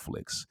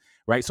conflicts,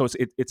 right? So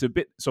it's a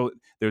bit, so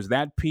there's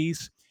that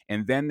piece,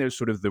 and then there's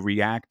sort of the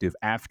reactive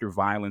after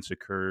violence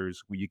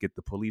occurs, where you get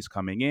the police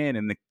coming in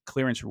and the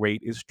clearance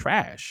rate is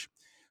trash.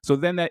 So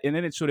then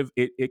it sort of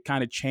it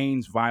kind of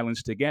chains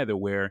violence together,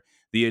 where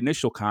the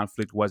initial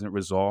conflict wasn't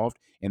resolved,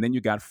 and then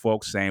you got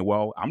folks saying,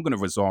 well, I'm going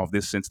to resolve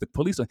this since the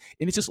police and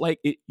it's just like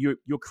you're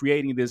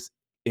creating this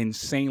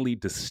insanely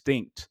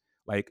distinct,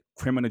 like,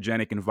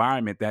 criminogenic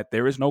environment that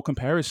there is no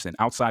comparison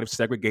outside of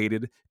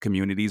segregated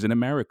communities in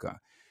America.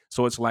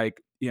 So it's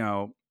like,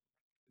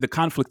 the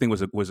conflict thing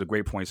was a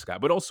great point, Scott.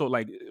 But also,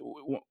 like,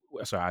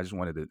 sorry, I just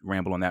wanted to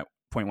ramble on that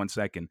point 1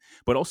 second.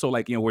 But also,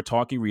 like, we're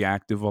talking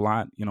reactive a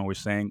lot. We're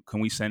saying,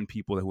 can we send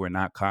people who are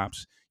not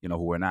cops,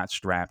 who are not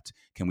strapped?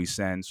 Can we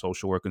send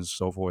social workers and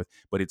so forth?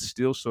 But it's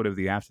still sort of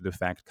the after the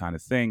fact kind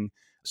of thing.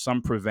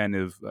 Some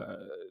preventive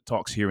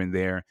talks here and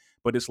there,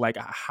 but it's like,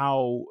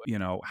 how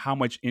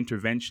much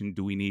intervention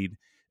do we need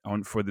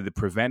on for the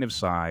preventive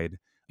side,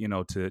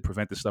 to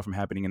prevent this stuff from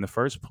happening in the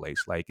first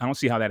place? Like, I don't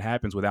see how that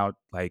happens without,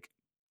 like,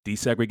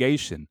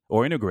 desegregation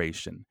or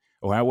integration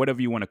or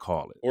whatever you want to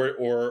call it.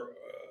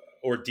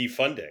 Or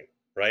defunding,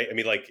 right? I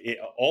mean, like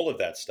all of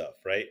that stuff,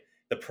 right?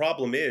 The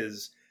problem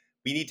is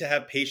we need to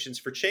have patience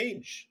for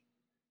change,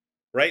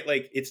 right?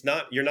 Like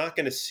you're not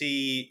going to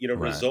see,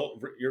 Right.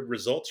 your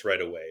results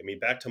right away. I mean,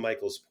 back to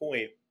Michael's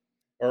point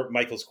or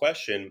Michael's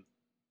question,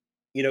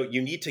 you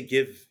need to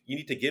give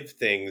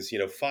things,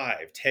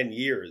 5-10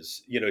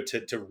 years,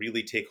 to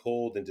really take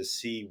hold and to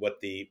see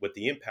what the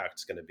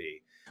impact's going to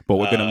be. But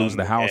we're going to lose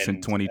the House in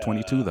And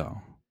 2022,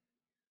 though.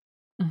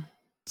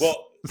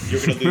 Well,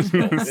 you're going to lose,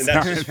 well, and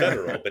that's just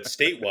federal, but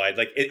statewide,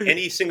 like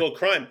any single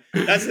crime.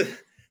 That's the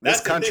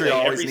This country thing.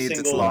 Like always every needs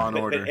its single, law and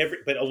order.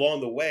 but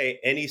along the way,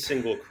 any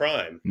single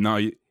crime,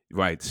 No,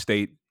 right,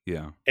 state,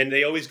 yeah. and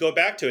they always go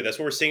back to it. That's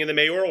what we're seeing in the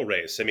mayoral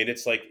race. I mean,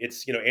 it's like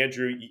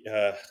Andrew.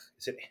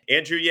 Is it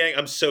Andrew Yang?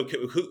 I'm so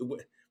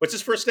what's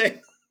his first name?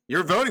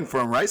 You're voting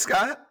for him, right,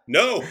 Scott?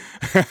 No,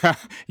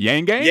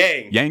 Yang Gang.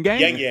 Yang.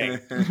 Yang,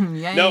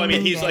 No, I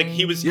mean he's like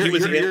he was.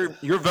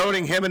 You're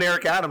voting him, and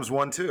Eric Adams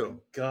won too.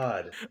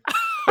 God.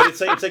 But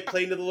it's like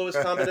playing to the lowest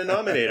common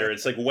denominator.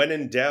 It's like, when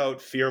in doubt,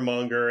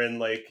 fearmonger, and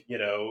like,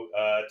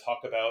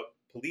 talk about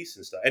police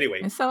and stuff. Anyway,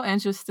 It's so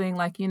interesting.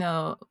 Like,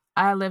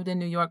 I lived in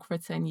New York for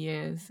 10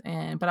 years,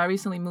 but I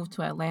recently moved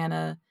to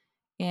Atlanta,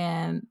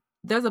 and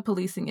there's a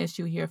policing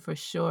issue here for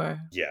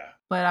sure. yeah.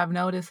 But I've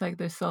noticed like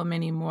there's so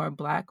many more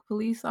Black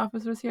police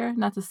officers here.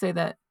 Not to say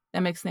that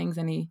makes things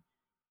any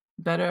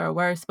better or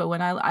worse, but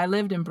when I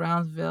lived in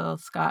Brownsville,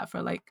 Scott,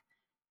 for like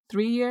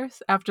 3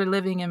 years after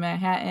living in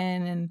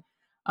Manhattan and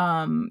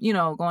going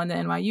to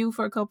NYU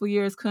for a couple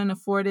years, couldn't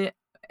afford it.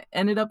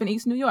 ended up in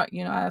East New York.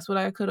 That's what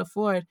I could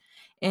afford.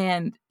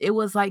 And it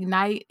was like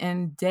night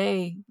and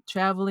day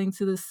traveling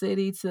to the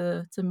city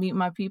to meet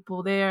my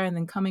people there and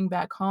then coming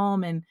back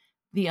home. And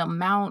the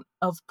amount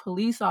of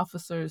police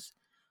officers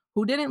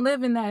who didn't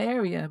live in that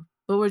area,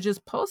 but were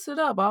just posted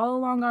up all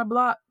along our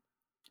block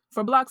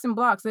for blocks and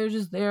blocks. They were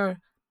just there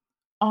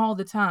all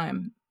the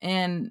time.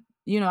 And,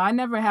 I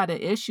never had an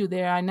issue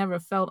there. I never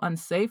felt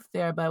unsafe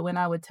there. But when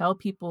I would tell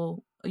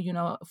people,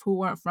 who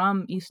weren't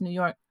from East New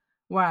York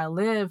where I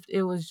lived,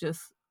 it was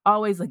just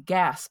always a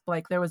gasp.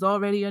 Like there was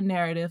already a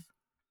narrative,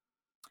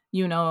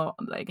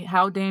 like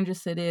how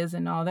dangerous it is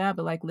and all that.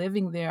 But like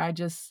living there,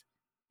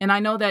 and I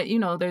know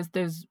that,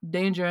 there's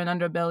danger and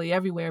underbelly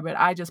everywhere, but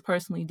I just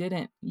personally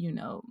didn't,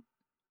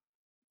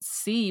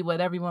 see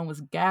what everyone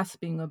was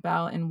gasping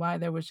about and why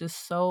there was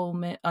just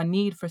a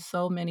need for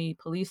so many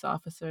police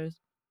officers.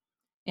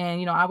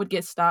 And I would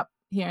get stopped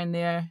here and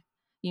there.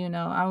 I'm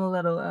a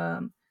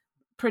little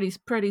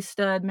pretty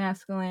stud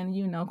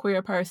masculine,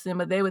 queer person,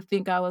 but they would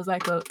think I was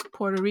like a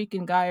Puerto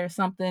Rican guy or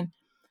something.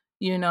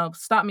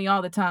 Stop me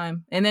all the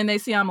time. And then they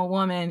see I'm a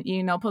woman,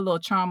 put a little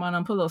charm on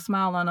them, put a little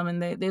smile on them,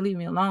 and they leave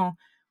me alone.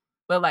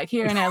 But like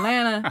here in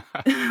Atlanta,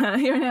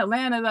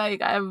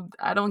 like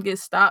I don't get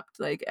stopped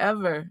like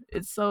ever.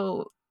 It's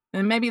so,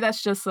 and maybe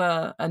that's just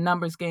a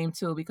numbers game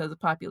too because the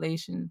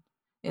population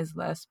is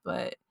less,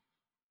 but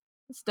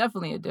it's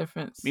definitely a I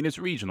difference. mean, it's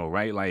regional,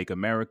 right? Like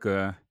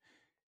America,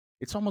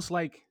 it's almost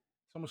like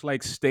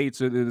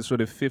states are the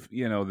sort of fifth,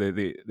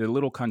 the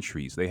little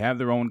countries. They have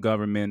their own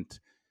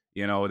government,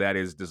 that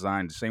is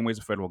designed the same way as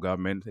the federal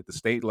government at the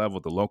state level,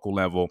 the local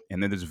level,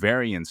 and then there's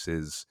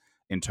variances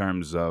in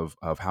terms of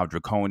how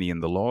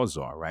draconian the laws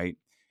are, right?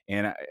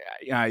 And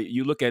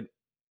you look at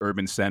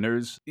urban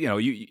centers,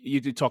 you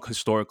did talk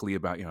historically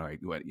about, like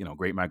what,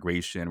 Great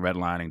Migration,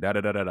 redlining, da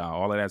da da da da,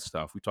 all of that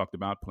stuff. We talked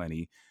about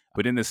plenty,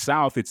 but in the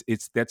South,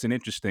 it's that's an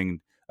interesting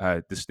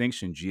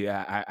distinction, G.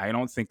 I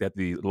don't think that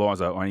the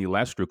laws are any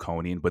less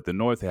draconian, but the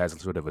North has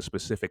sort of a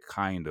specific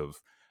kind of,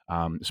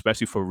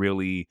 especially for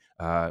really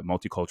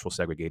multicultural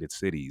segregated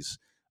cities.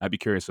 I'd be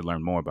curious to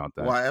learn more about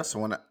Well, that. I also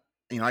want to,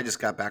 I just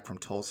got back from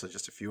Tulsa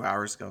just a few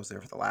hours ago. I was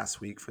there for the last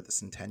week for the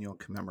centennial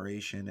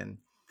commemoration. And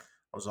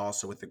I was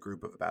also with a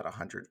group of about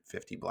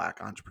 150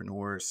 Black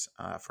entrepreneurs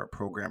for a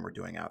program we're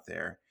doing out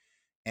there.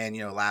 And,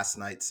 last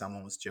night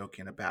someone was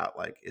joking about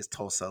like, is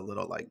Tulsa a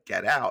little like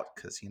Get Out?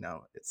 Because,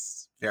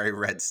 it's very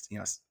red,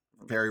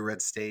 very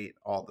red state,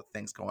 all the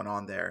things going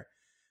on there.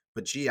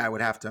 But gee, I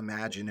would have to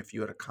imagine if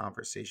you had a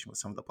conversation with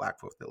some of the Black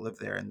folk that live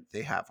there, and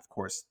they have, of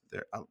course,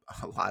 there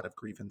a lot of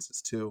grievances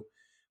too.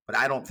 But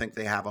I don't think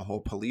they have a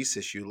whole police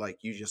issue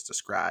like you just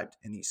described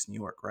in East New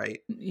York, right?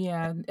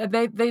 Yeah,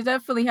 they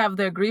definitely have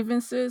their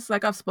grievances.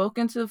 Like I've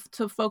spoken to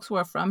folks who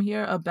are from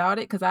here about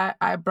it because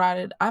I've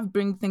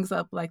bring things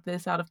up like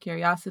this out of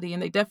curiosity,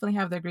 and they definitely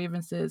have their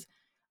grievances.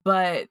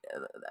 But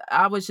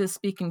I was just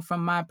speaking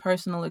from my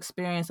personal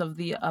experience of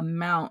the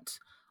amount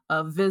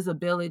of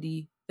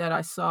visibility that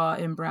I saw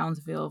in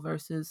Brownsville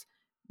versus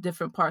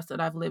different parts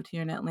that I've lived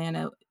here in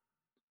Atlanta.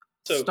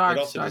 So it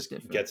also Stark just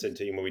gets differences.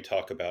 into when we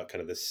talk about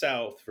kind of the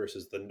South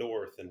versus the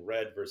North and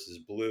red versus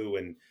blue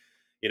and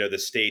the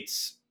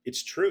states.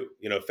 It's true,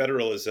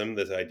 federalism,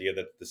 this idea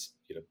that this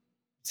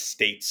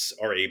states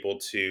are able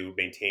to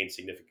maintain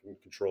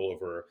significant control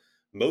over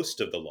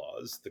most of the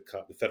laws.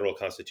 The federal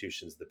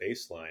constitution is the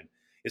baseline.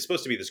 It's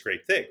supposed to be this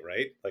great thing,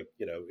 right? Like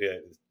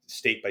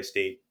state by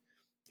state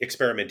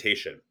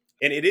experimentation.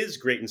 And it is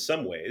great in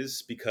some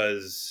ways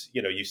because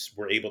you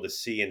were able to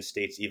see in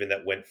states even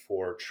that went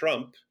for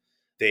Trump,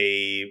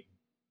 they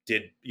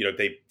did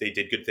they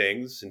did good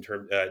things in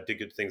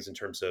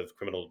terms of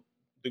criminal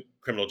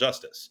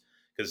justice,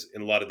 because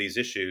in a lot of these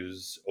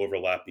issues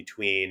overlap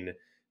between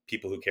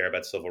people who care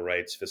about civil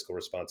rights, fiscal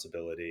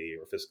responsibility,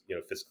 or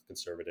fiscal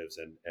conservatives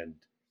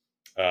and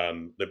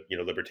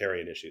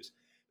libertarian issues.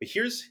 But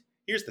here's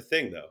the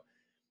thing though: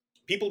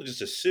 people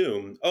just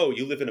assume, oh,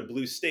 you live in a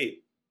blue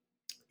state,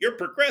 you're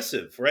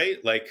progressive,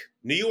 right? Like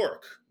New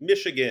York,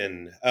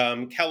 Michigan,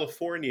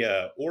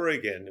 California,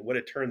 Oregon. What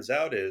it turns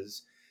out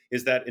is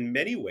that in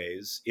many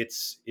ways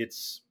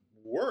it's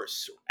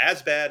worse,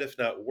 as bad if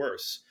not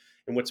worse.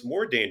 And what's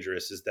more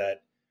dangerous is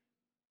that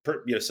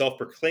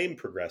self-proclaimed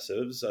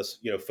progressives, us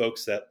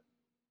folks that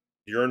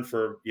yearn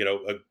for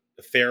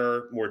a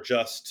fairer, more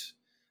just,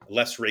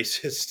 less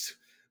racist,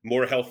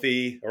 more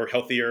healthy or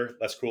healthier,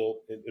 less cruel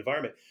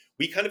environment.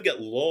 We kind of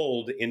get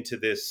lulled into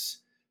this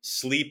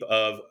sleep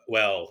of,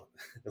 well,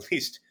 at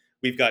least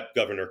we've got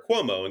Governor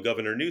Cuomo and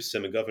Governor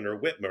Newsom and Governor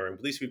Whitmer, and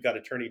at least we've got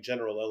Attorney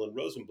General Ellen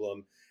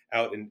Rosenblum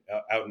out in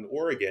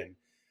Oregon,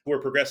 who are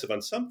progressive on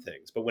some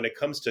things. But when it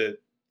comes to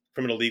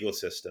criminal legal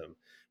system,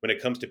 when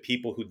it comes to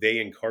people who they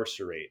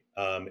incarcerate,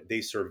 they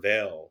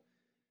surveil,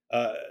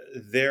 uh,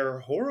 they're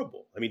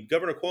horrible. I mean,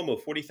 Governor Cuomo,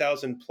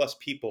 40,000 plus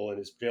people in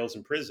his jails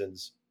and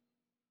prisons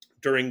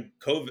during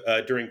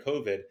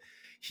COVID.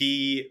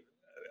 He,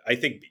 I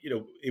think,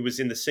 it was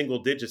in the single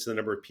digits the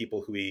number of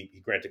people who he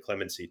granted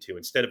clemency to.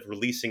 Instead of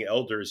releasing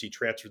elders, he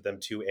transferred them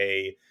to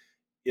a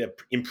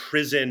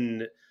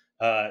imprison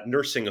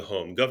nursing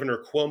home.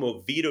 Governor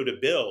Cuomo vetoed a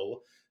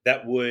bill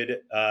that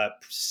would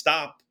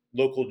stop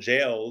local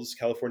jails,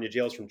 California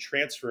jails, from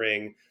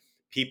transferring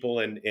people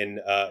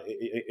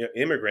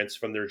immigrants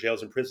from their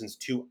jails and prisons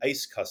to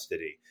ICE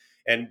custody.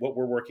 And what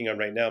we're working on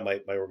right now,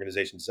 my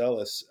organization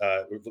Zealous,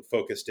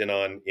 focused in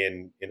on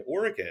in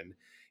Oregon,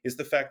 is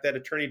the fact that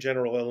Attorney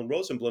General Ellen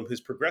Rosenblum,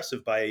 who's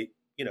progressive by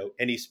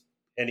any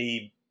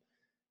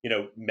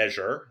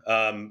measure,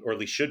 or at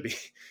least should be,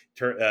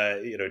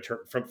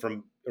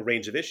 from a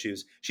range of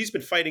issues. She's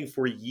been fighting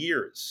for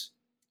years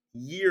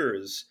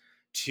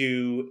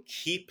to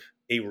keep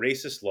a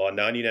racist law,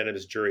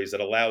 non-unanimous juries,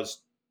 that allows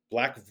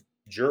black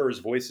jurors'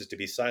 voices to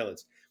be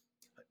silenced.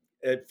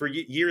 For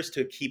years,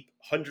 to keep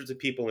hundreds of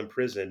people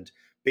imprisoned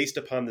based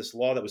upon this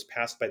law that was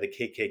passed by the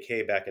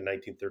KKK back in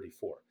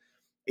 1934.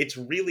 It's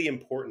really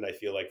important, I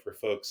feel like, for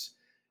folks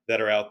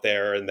that are out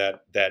there and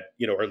that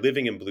are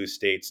living in blue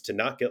states to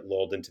not get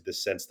lulled into the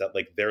sense that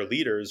like their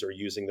leaders are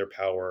using their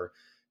power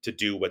to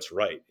do what's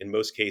right. In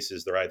most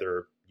cases, they're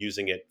either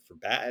using it for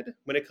bad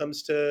when it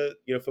comes to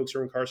folks who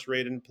are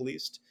incarcerated and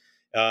policed,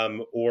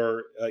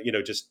 or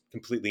just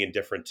completely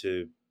indifferent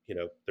to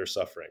their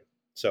suffering.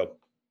 So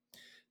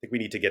I think we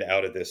need to get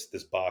out of this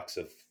box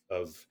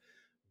of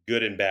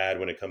good and bad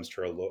when it comes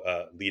to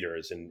our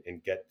leaders,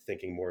 and get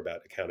thinking more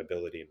about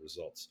accountability and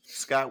results.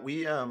 Scott,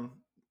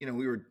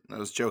 I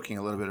was joking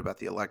a little bit about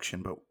the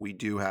election, but we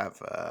do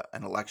have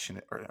an election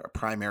or a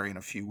primary in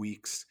a few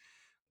weeks.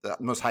 The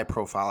most high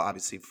profile,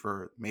 obviously,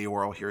 for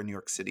mayoral here in New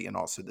York City, and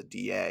also the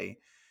DA.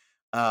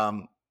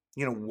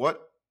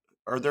 What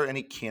are there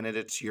any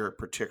candidates you're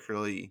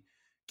particularly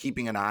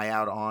keeping an eye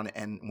out on?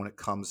 And when it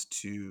comes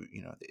to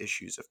the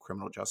issues of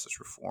criminal justice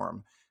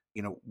reform,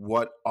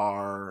 what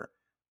are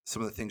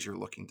some of the things you're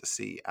looking to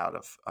see out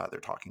of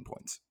their talking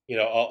points?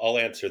 I'll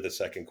answer the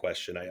second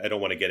question. I don't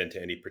want to get into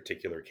any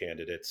particular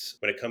candidates.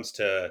 When it comes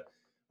to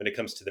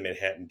the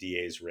Manhattan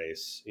DA's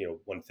race,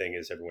 one thing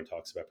is everyone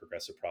talks about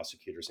progressive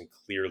prosecutors, and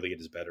clearly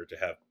it is better to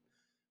have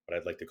what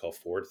I'd like to call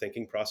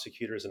forward-thinking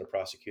prosecutors in a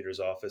prosecutor's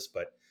office.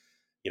 But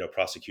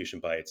prosecution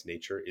by its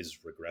nature is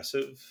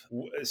regressive.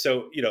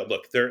 So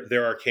look,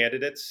 there are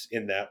candidates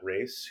in that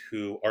race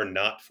who are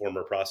not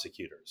former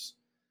prosecutors.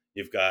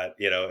 You've got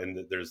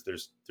and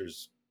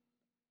there's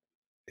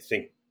I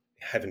think,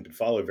 haven't been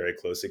following very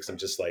closely because I'm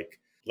just like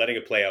letting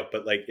it play out.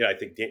 But I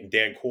think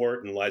Dan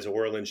Court and Liza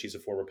Orland, she's a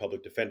former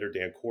public defender.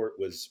 Dan Court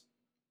was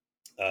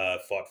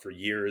fought for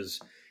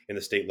years in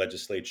the state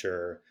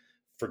legislature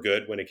for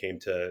good when it came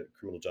to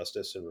criminal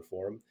justice and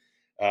reform.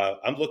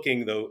 I'm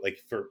looking though,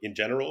 in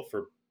general,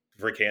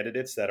 for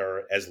candidates that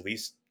are as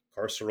least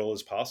carceral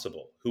as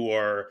possible, who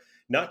are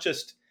not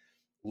just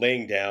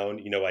laying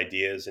down,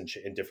 ideas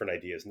and different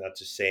ideas, not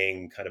just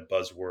saying kind of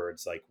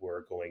buzzwords like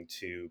we're going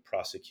to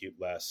prosecute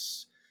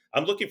less.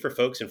 I'm looking for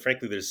folks, and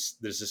frankly, there's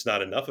just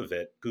not enough of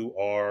it, who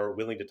are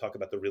willing to talk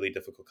about the really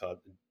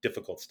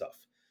difficult stuff,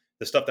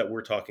 the stuff that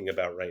we're talking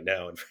about right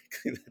now. And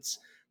frankly,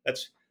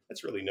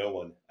 that's really no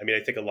one. I mean,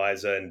 I think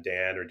Eliza and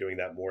Dan are doing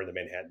that more in the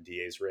Manhattan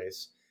DA's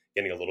race,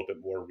 getting a little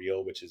bit more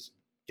real, which is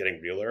getting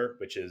realer,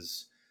 which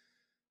is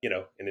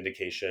an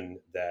indication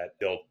that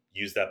they'll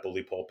use that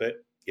bully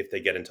pulpit if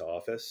they get into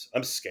office.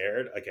 I'm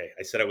scared. Okay,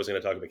 I said I wasn't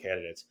going to talk about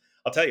candidates.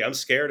 I'll tell you, I'm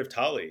scared of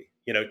Tali.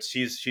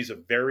 She's a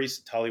very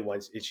Tali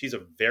Wines. She's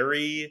a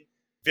very,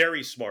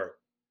 very smart,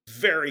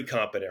 very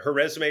competent. Her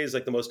resume is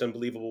like the most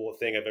unbelievable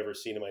thing I've ever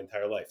seen in my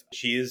entire life.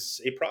 She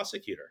is a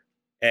prosecutor,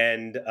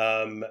 and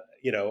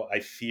I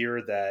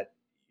fear that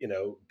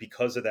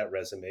because of that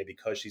resume,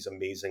 because she's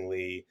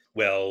amazingly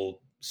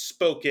well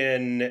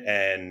spoken,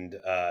 and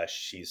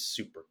she's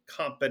super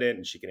competent,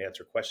 and she can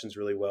answer questions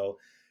really well,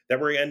 that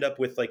we're going to end up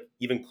with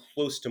even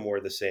close to more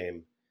of the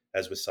same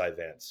as with Cy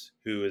Vance,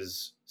 who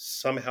is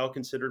somehow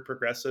considered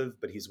progressive,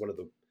 but he's one of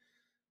the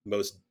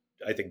most,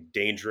 I think,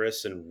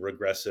 dangerous and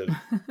regressive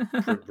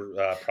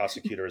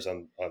prosecutors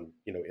on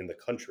in the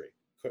country,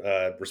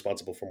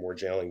 responsible for more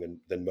jailing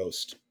than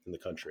most in the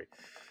country.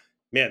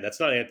 Man, this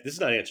is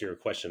not answering your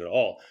question at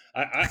all.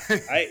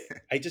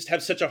 I just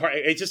have such a hard.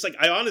 It's just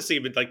I honestly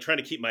have been trying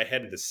to keep my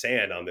head in the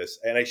sand on this,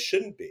 and I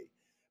shouldn't be,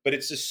 but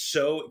it's just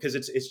so, because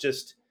it's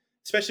just,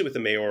 especially with the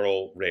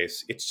mayoral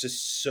race,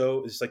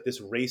 it's like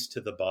this race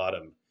to the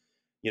bottom,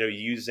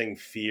 using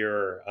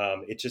fear.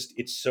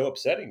 It's so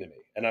upsetting to me,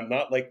 and I'm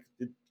not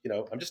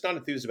I'm just not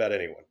enthused about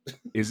anyone.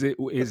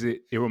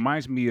 It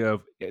reminds me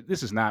of,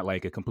 this is not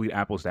like a complete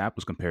apples to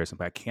apples comparison,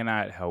 but I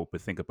cannot help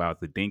but think about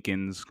the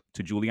Dinkins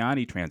to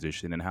Giuliani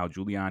transition, and how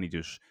Giuliani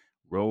just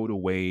rode a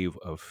wave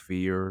of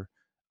fear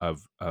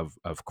of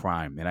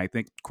crime. And I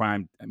think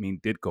crime,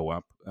 did go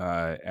up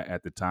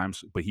at the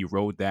times, but he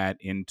rode that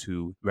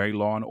into very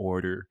law and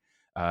order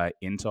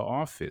into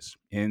office.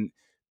 And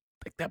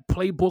that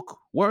playbook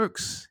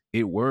works.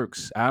 It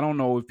works. I don't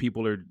know if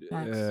people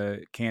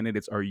Facts.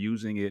 candidates are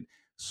using it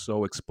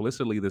so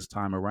explicitly this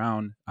time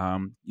around,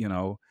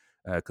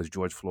 because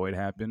George Floyd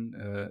happened.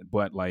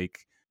 But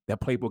that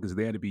playbook is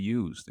there to be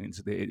used, and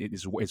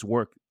it's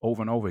worked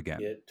over and over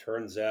again. It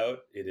turns out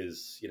it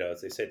is,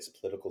 as they say, it's a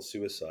political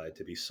suicide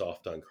to be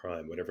soft on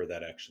crime, whatever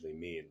that actually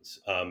means.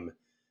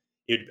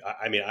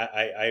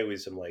 I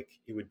always am like,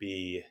 it would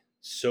be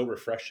so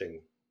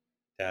refreshing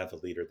to have a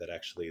leader that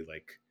actually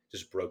like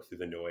just broke through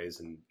the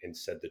noise and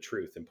said the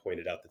truth and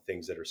pointed out the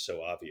things that are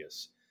so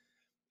obvious.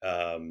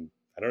 I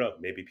don't know.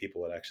 Maybe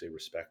people would actually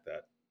respect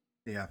that.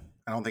 Yeah,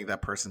 I don't think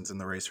that person's in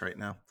the race right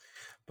now,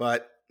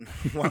 but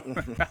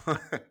one,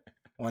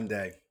 one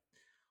day.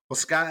 Well,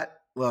 Scott,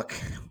 look,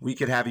 we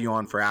could have you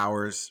on for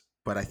hours,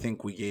 but I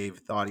think we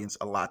gave the audience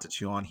a lot to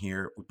chew on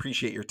here. We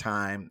appreciate your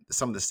time.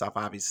 Some of the stuff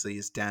obviously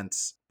is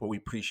dense, but we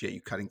appreciate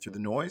you cutting through the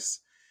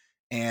noise.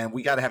 And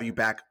we got to have you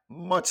back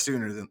much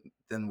sooner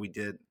than we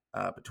did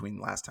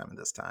between last time and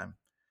this time.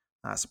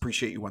 So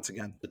appreciate you once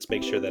again. Let's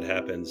make sure that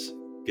happens.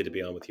 Good to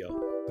be on with y'all.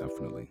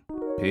 Definitely.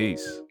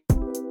 Peace.